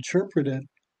to be interpreted,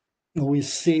 we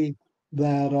see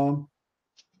that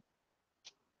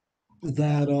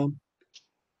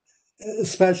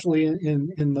especially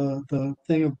in the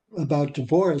thing about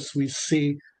divorce, we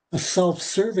see a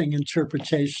self-serving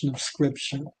interpretation of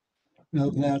Scripture.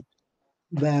 That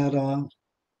that an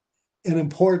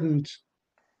important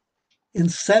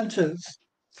incentive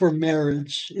for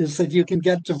marriage is that you can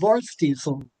get divorced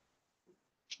easily,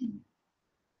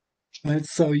 right?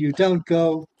 So you don't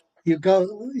go, you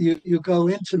go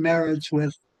into marriage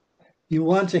with, you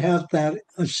want to have that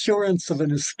assurance of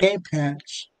an escape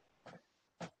hatch,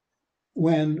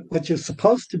 when what you're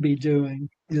supposed to be doing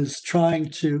is trying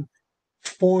to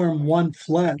form one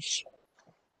flesh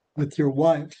with your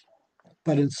wife.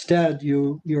 But instead,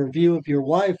 your view of your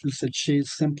wife is that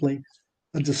she's simply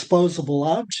a disposable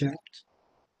object.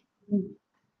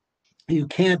 You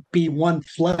can't be one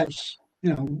flesh,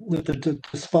 with a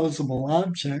disposable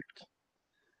object.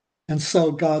 And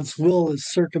so God's will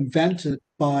is circumvented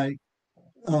by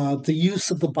the use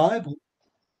of the Bible.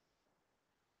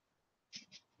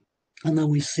 And then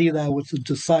we see that with the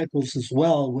disciples as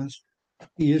well, with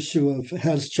the issue of,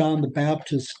 has John the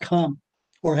Baptist come,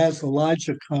 or has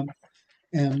Elijah come?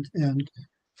 And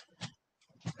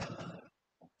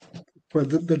for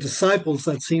the disciples,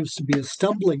 that seems to be a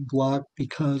stumbling block,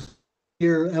 because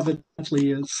here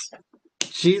evidently is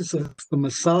Jesus, the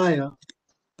Messiah,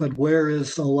 but where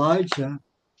is Elijah?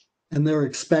 And they're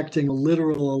expecting a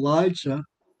literal Elijah,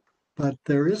 but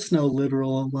there is no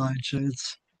literal Elijah.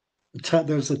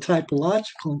 There's a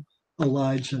typological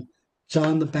Elijah.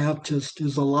 John the Baptist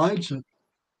is Elijah.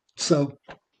 So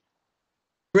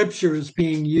Scripture is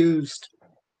being used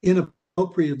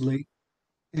inappropriately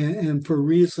and for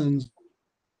reasons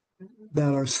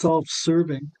that are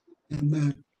self-serving and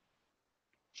that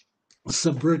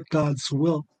subvert God's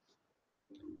will.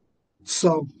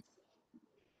 So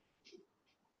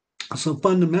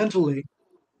fundamentally,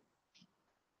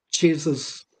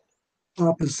 Jesus'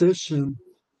 opposition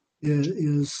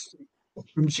is,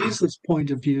 from Jesus' point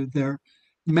of view, they're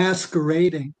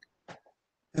masquerading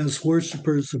as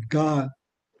worshipers of God,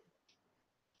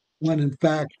 when in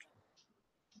fact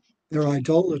they're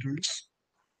idolaters.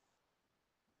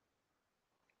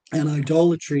 And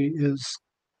idolatry is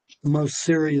the most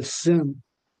serious sin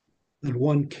that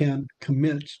one can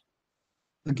commit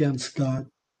against God.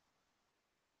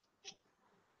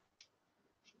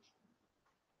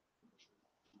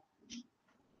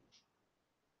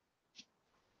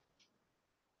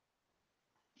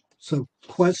 So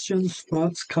questions,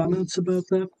 thoughts, comments about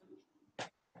that?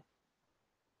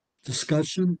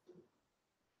 Discussion?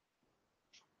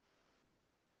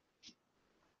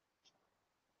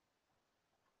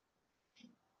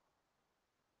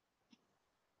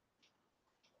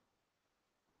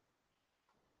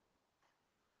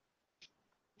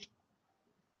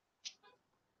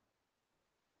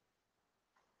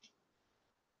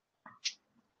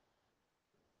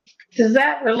 Does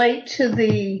that relate to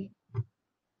the,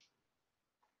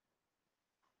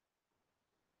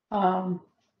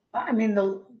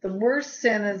 the worst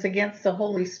sin is against the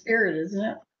Holy Spirit, isn't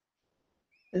it?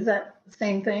 Is that the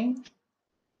same thing?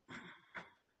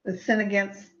 The sin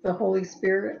against the Holy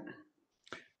Spirit?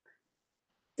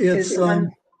 It's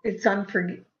It's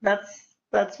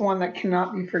that's one that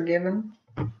cannot be forgiven.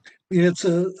 it's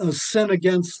a sin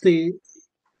against the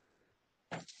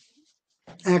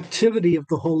activity of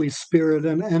the Holy Spirit,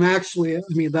 and actually, I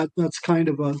mean, that's kind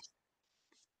of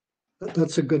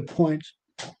that's a good point.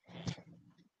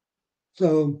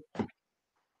 So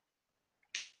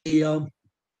so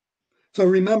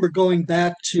remember, going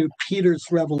back to Peter's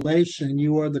revelation,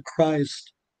 you are the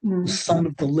Christ, the Son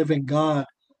of the living God.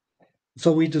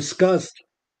 So we discussed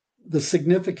the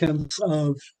significance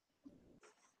of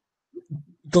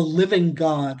the living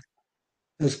God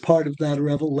as part of that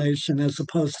revelation, as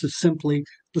opposed to simply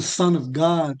the Son of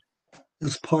God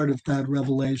as part of that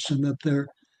revelation, that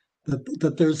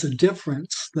there's a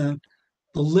difference, that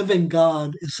the living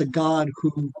God is a God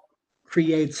who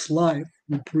creates life,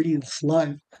 who breathes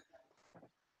life.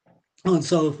 And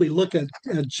so if we look at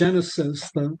Genesis,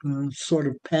 the sort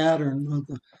of pattern of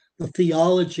the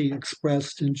theology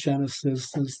expressed in Genesis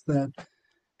is that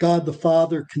God the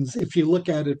Father can, if you look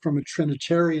at it from a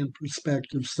Trinitarian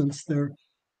perspective, since there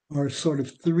are sort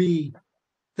of three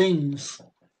things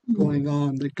going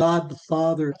on, that God the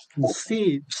Father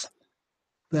conceives,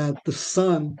 that the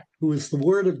Son, who is the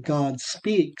Word of God,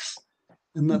 speaks,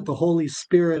 and that the Holy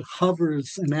Spirit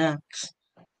hovers and acts.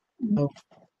 So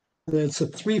it's a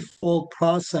threefold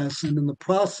process, and in the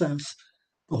process,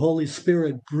 the Holy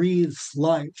Spirit breathes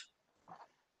life.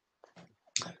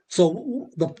 So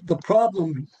the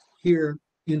problem here,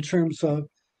 in terms of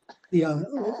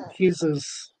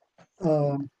Jesus'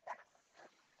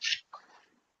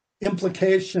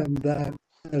 implication that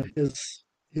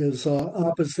his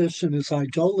opposition is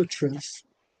idolatrous,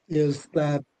 is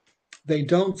that they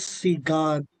don't see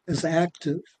God as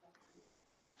active.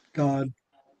 God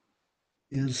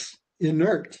is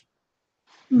inert.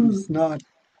 He's not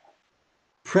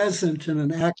present in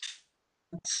an act.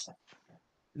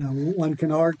 One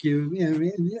can argue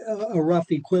a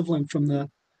rough equivalent from the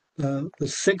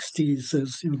 60s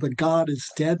is the God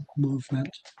is dead movement.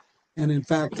 And in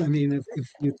fact, I mean, if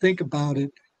you think about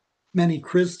it, many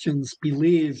Christians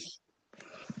believe,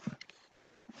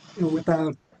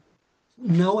 without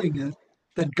knowing it,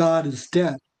 that God is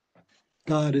dead.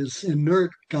 God is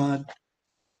inert. God,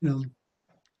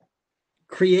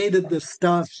 created this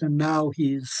stuff, and now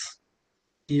he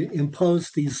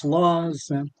imposed these laws,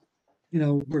 and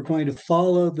we're going to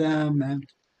follow them.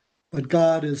 But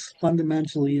God is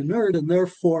fundamentally inert, and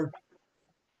therefore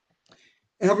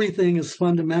everything is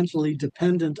fundamentally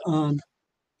dependent on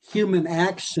human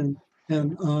action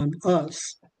and on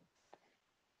us.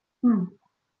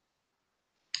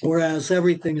 Whereas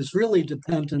everything is really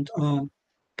dependent on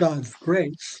God's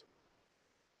grace.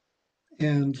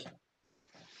 And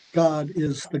God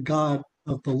is the God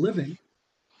of the living.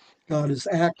 God is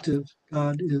active.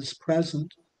 God is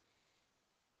present.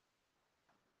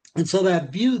 And so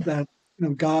that view that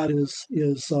God is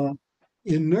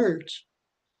inert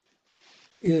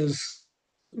is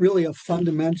really a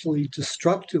fundamentally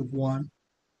destructive one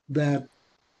that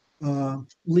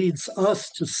leads us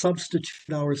to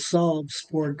substitute ourselves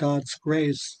for God's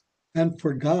grace and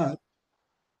for God.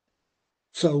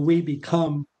 So we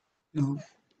become,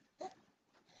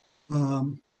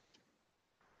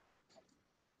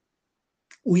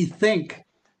 we think,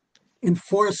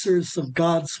 enforcers of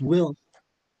God's will.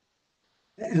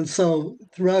 And so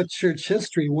throughout church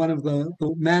history, one of the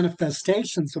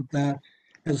manifestations of that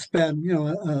has been,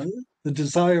 the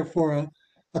desire for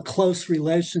a close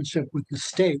relationship with the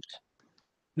state,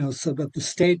 so that the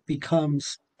state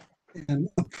becomes an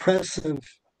oppressive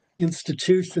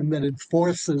institution that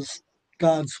enforces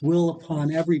God's will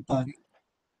upon everybody.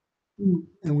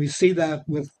 And we see that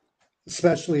with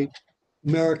especially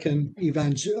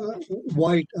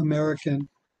white American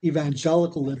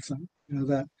evangelicalism,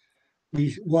 that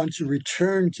we want to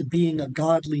return to being a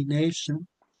godly nation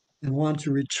and want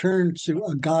to return to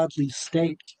a godly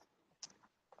state,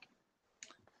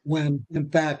 when in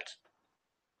fact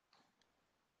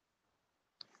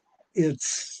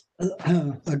it's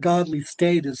a godly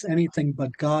state is anything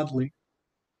but godly,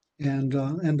 and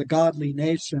the godly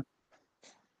nation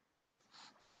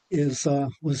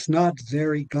was not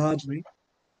very godly.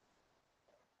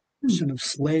 A nation of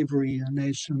slavery, a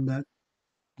nation that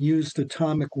used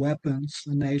atomic weapons,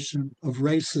 a nation of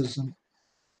racism,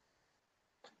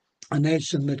 a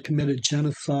nation that committed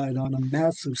genocide on a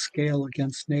massive scale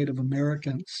against Native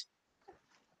Americans.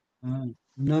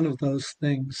 None of those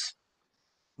things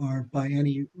are by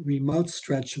any remote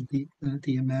stretch of the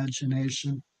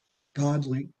imagination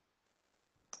godly.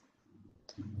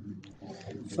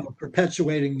 So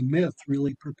perpetuating the myth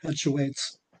really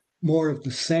perpetuates more of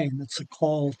the same. It's a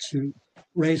call to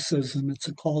racism. It's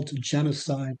a call to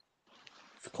genocide.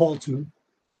 It's a call to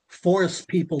force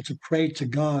people to pray to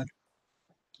God,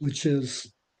 which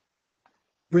is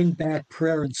bring back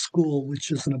prayer in school,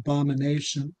 which is an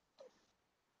abomination.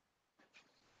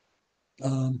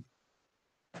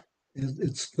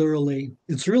 It's really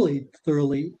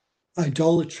thoroughly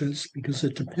idolatrous, because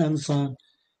it depends on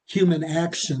human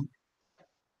action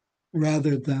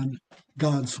rather than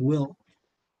God's will.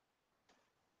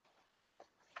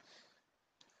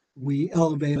 We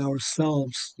elevate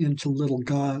ourselves into little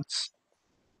gods.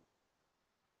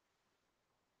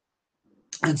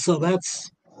 And so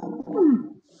that's...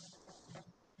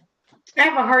 I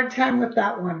have a hard time with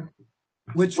that one.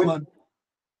 Which one?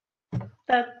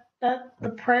 That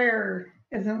the prayer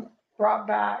isn't brought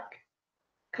back,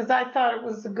 because I thought it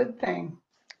was a good thing.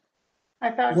 I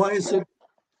thought,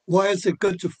 why is it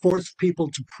good to force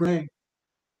people to pray?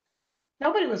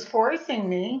 Nobody was forcing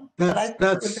me, but I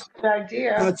thought it was a good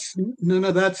idea. That's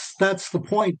the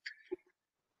point.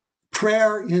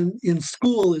 Prayer in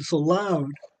school is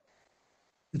allowed.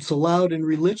 It's allowed in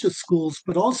religious schools,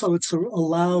 but also it's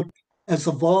allowed as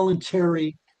a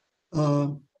voluntary,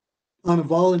 on a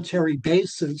voluntary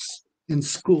basis in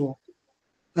school.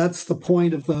 That's the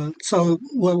point of the... So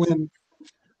when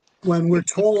we're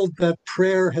told that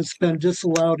prayer has been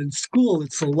disallowed in school,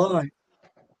 it's a lie.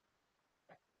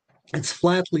 It's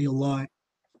flatly a lie.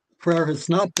 Prayer has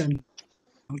not been...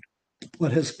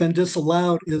 What has been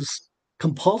disallowed is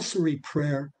compulsory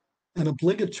prayer and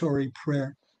obligatory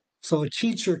prayer. So a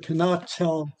teacher cannot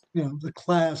tell the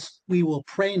class, we will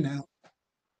pray now.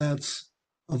 That's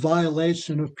a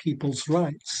violation of people's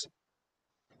rights.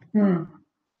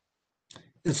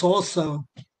 It's also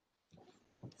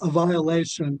a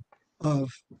violation of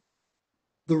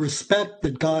the respect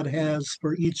that God has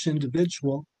for each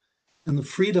individual and the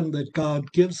freedom that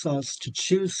God gives us to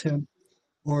choose him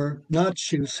or not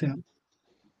choose him.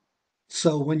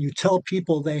 So when you tell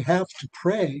people they have to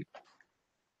pray,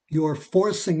 you're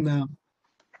forcing them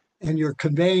and you're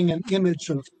conveying an image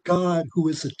of God who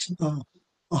is a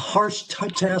harsh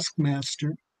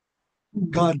taskmaster.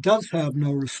 God does have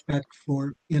no respect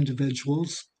for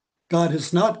individuals. God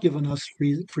has not given us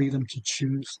freedom to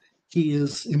choose. He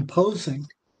is imposing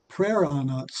prayer on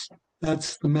us.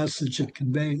 That's the message it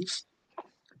conveys.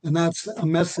 And that's a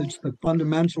message that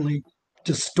fundamentally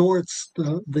distorts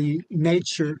the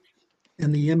nature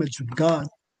and the image of God.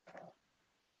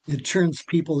 It turns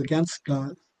people against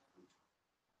God.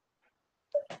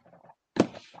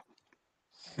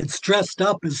 It's dressed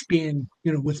up as being,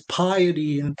 with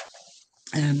piety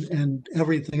and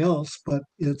everything else, but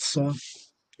it's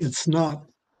not.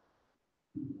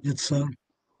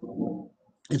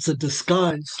 It's a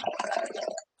disguise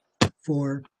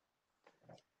for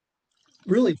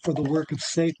the work of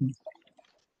Satan.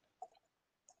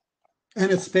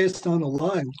 And it's based on a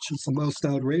lie, which is the most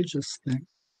outrageous thing.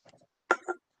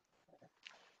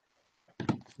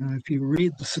 If you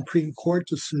read the Supreme Court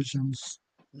decisions,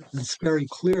 it's very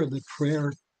clear that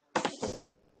prayer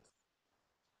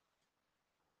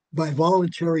by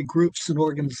voluntary groups and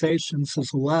organizations is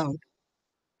allowed.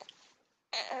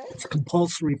 It's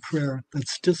compulsory prayer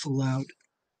that's disallowed.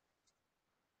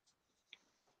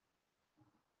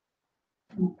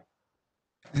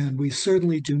 And we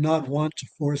certainly do not want to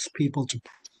force people to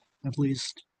pray. At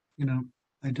least,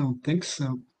 I don't think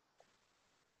so.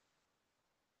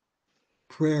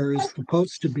 Prayer is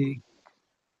supposed to be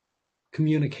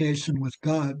communication with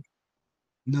God,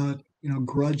 not,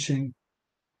 grudging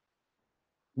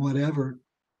whatever.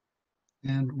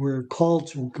 And we're called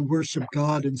to worship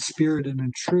God in spirit and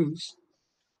in truth,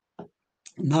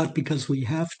 not because we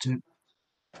have to.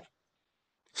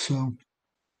 So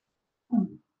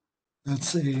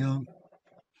that's a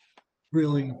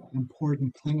really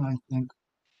important thing, I think.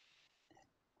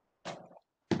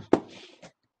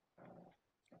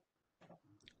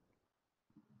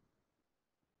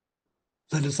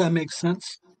 So does that make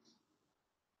sense?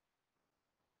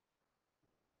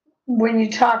 When you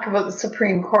talk about the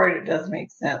Supreme Court, it does make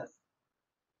sense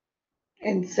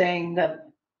in saying that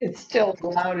it's still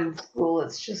allowed in school,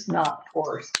 it's just not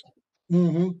forced.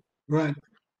 Mm-hmm. Right.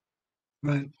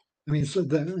 Right.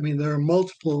 There are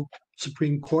multiple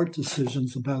Supreme Court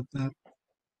decisions about that.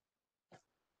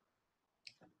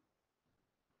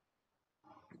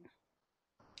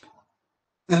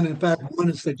 And in fact, one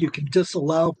is that you can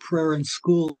disallow prayer in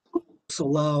school,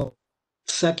 disallow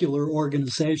secular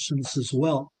organizations as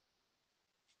well.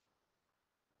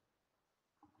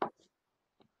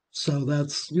 So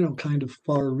that's, kind of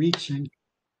far reaching.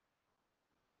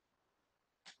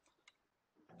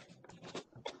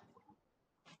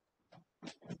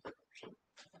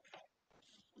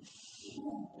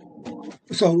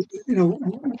 So,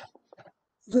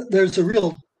 there's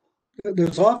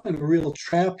often a real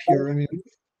trap here.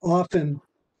 Often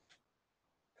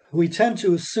we tend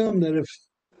to assume that if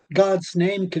God's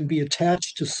name can be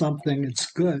attached to something,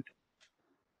 it's good.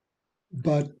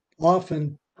 But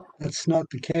often that's not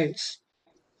the case.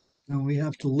 We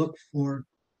have to look for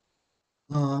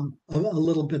a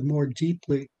little bit more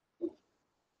deeply,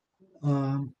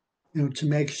 to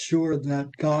make sure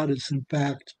that God is in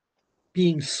fact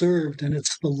being served, and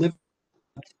it's the living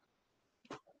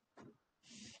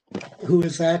who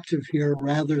is active here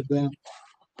rather than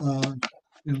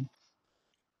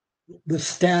the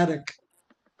static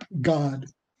God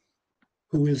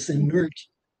who is inert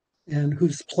and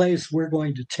whose place we're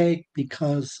going to take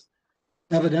because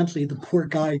evidently the poor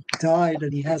guy died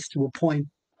and he must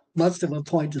have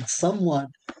appointed someone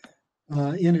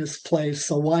in his place,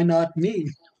 so why not me?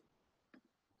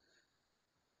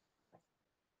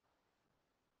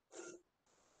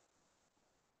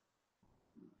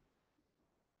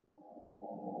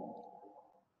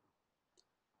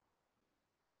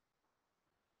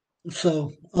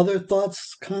 So other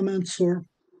thoughts, comments, or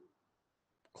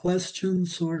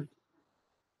questions or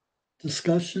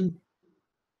discussion?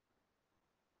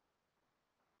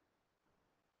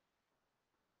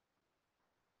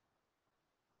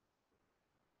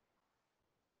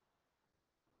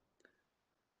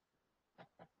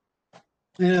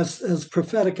 And as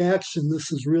prophetic action,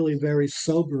 this is really very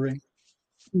sobering,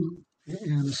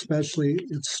 and especially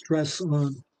its stress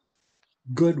on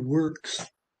good works.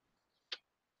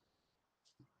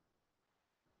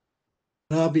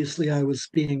 Obviously, I was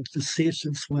being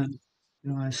facetious when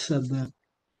I said that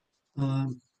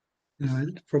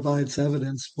it provides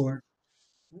evidence for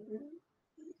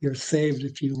you're saved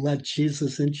if you let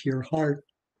Jesus into your heart.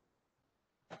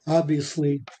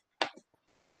 Obviously,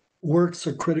 works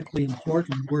are critically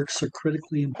important. Works are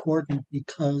critically important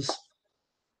because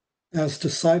as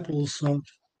disciples of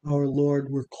our Lord,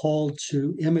 we're called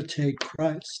to imitate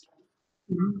Christ.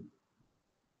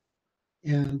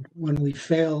 And when we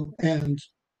fail, and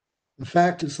the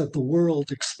fact is that the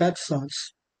world expects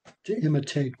us to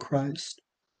imitate Christ.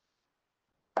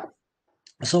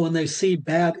 So when they see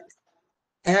bad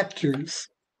actors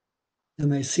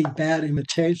and they see bad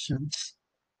imitations,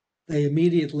 they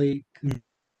immediately conclude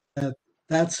that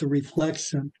that's a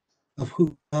reflection of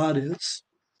who God is.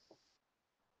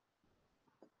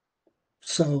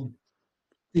 So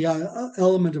the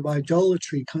element of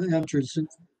idolatry enters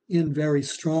in very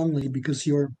strongly because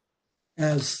you're,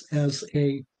 as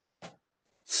a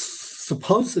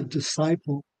supposed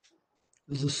disciple,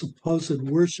 as a supposed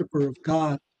worshiper of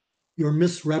God, you're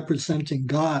misrepresenting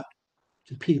God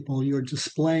to people. You're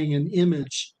displaying an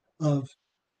image of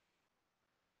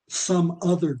some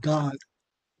other God.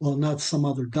 Well, not some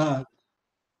other God.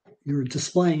 You're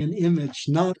displaying an image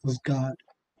not of God.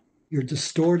 You're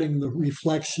distorting the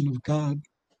reflection of God.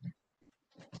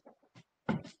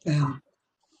 And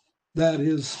that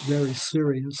is very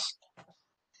serious.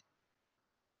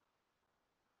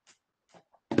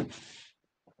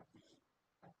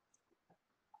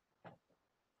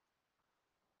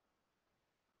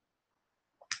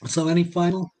 So any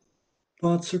final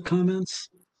thoughts or comments?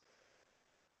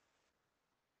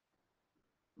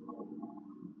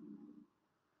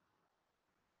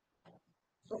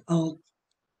 I'll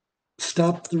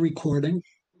stop the recording.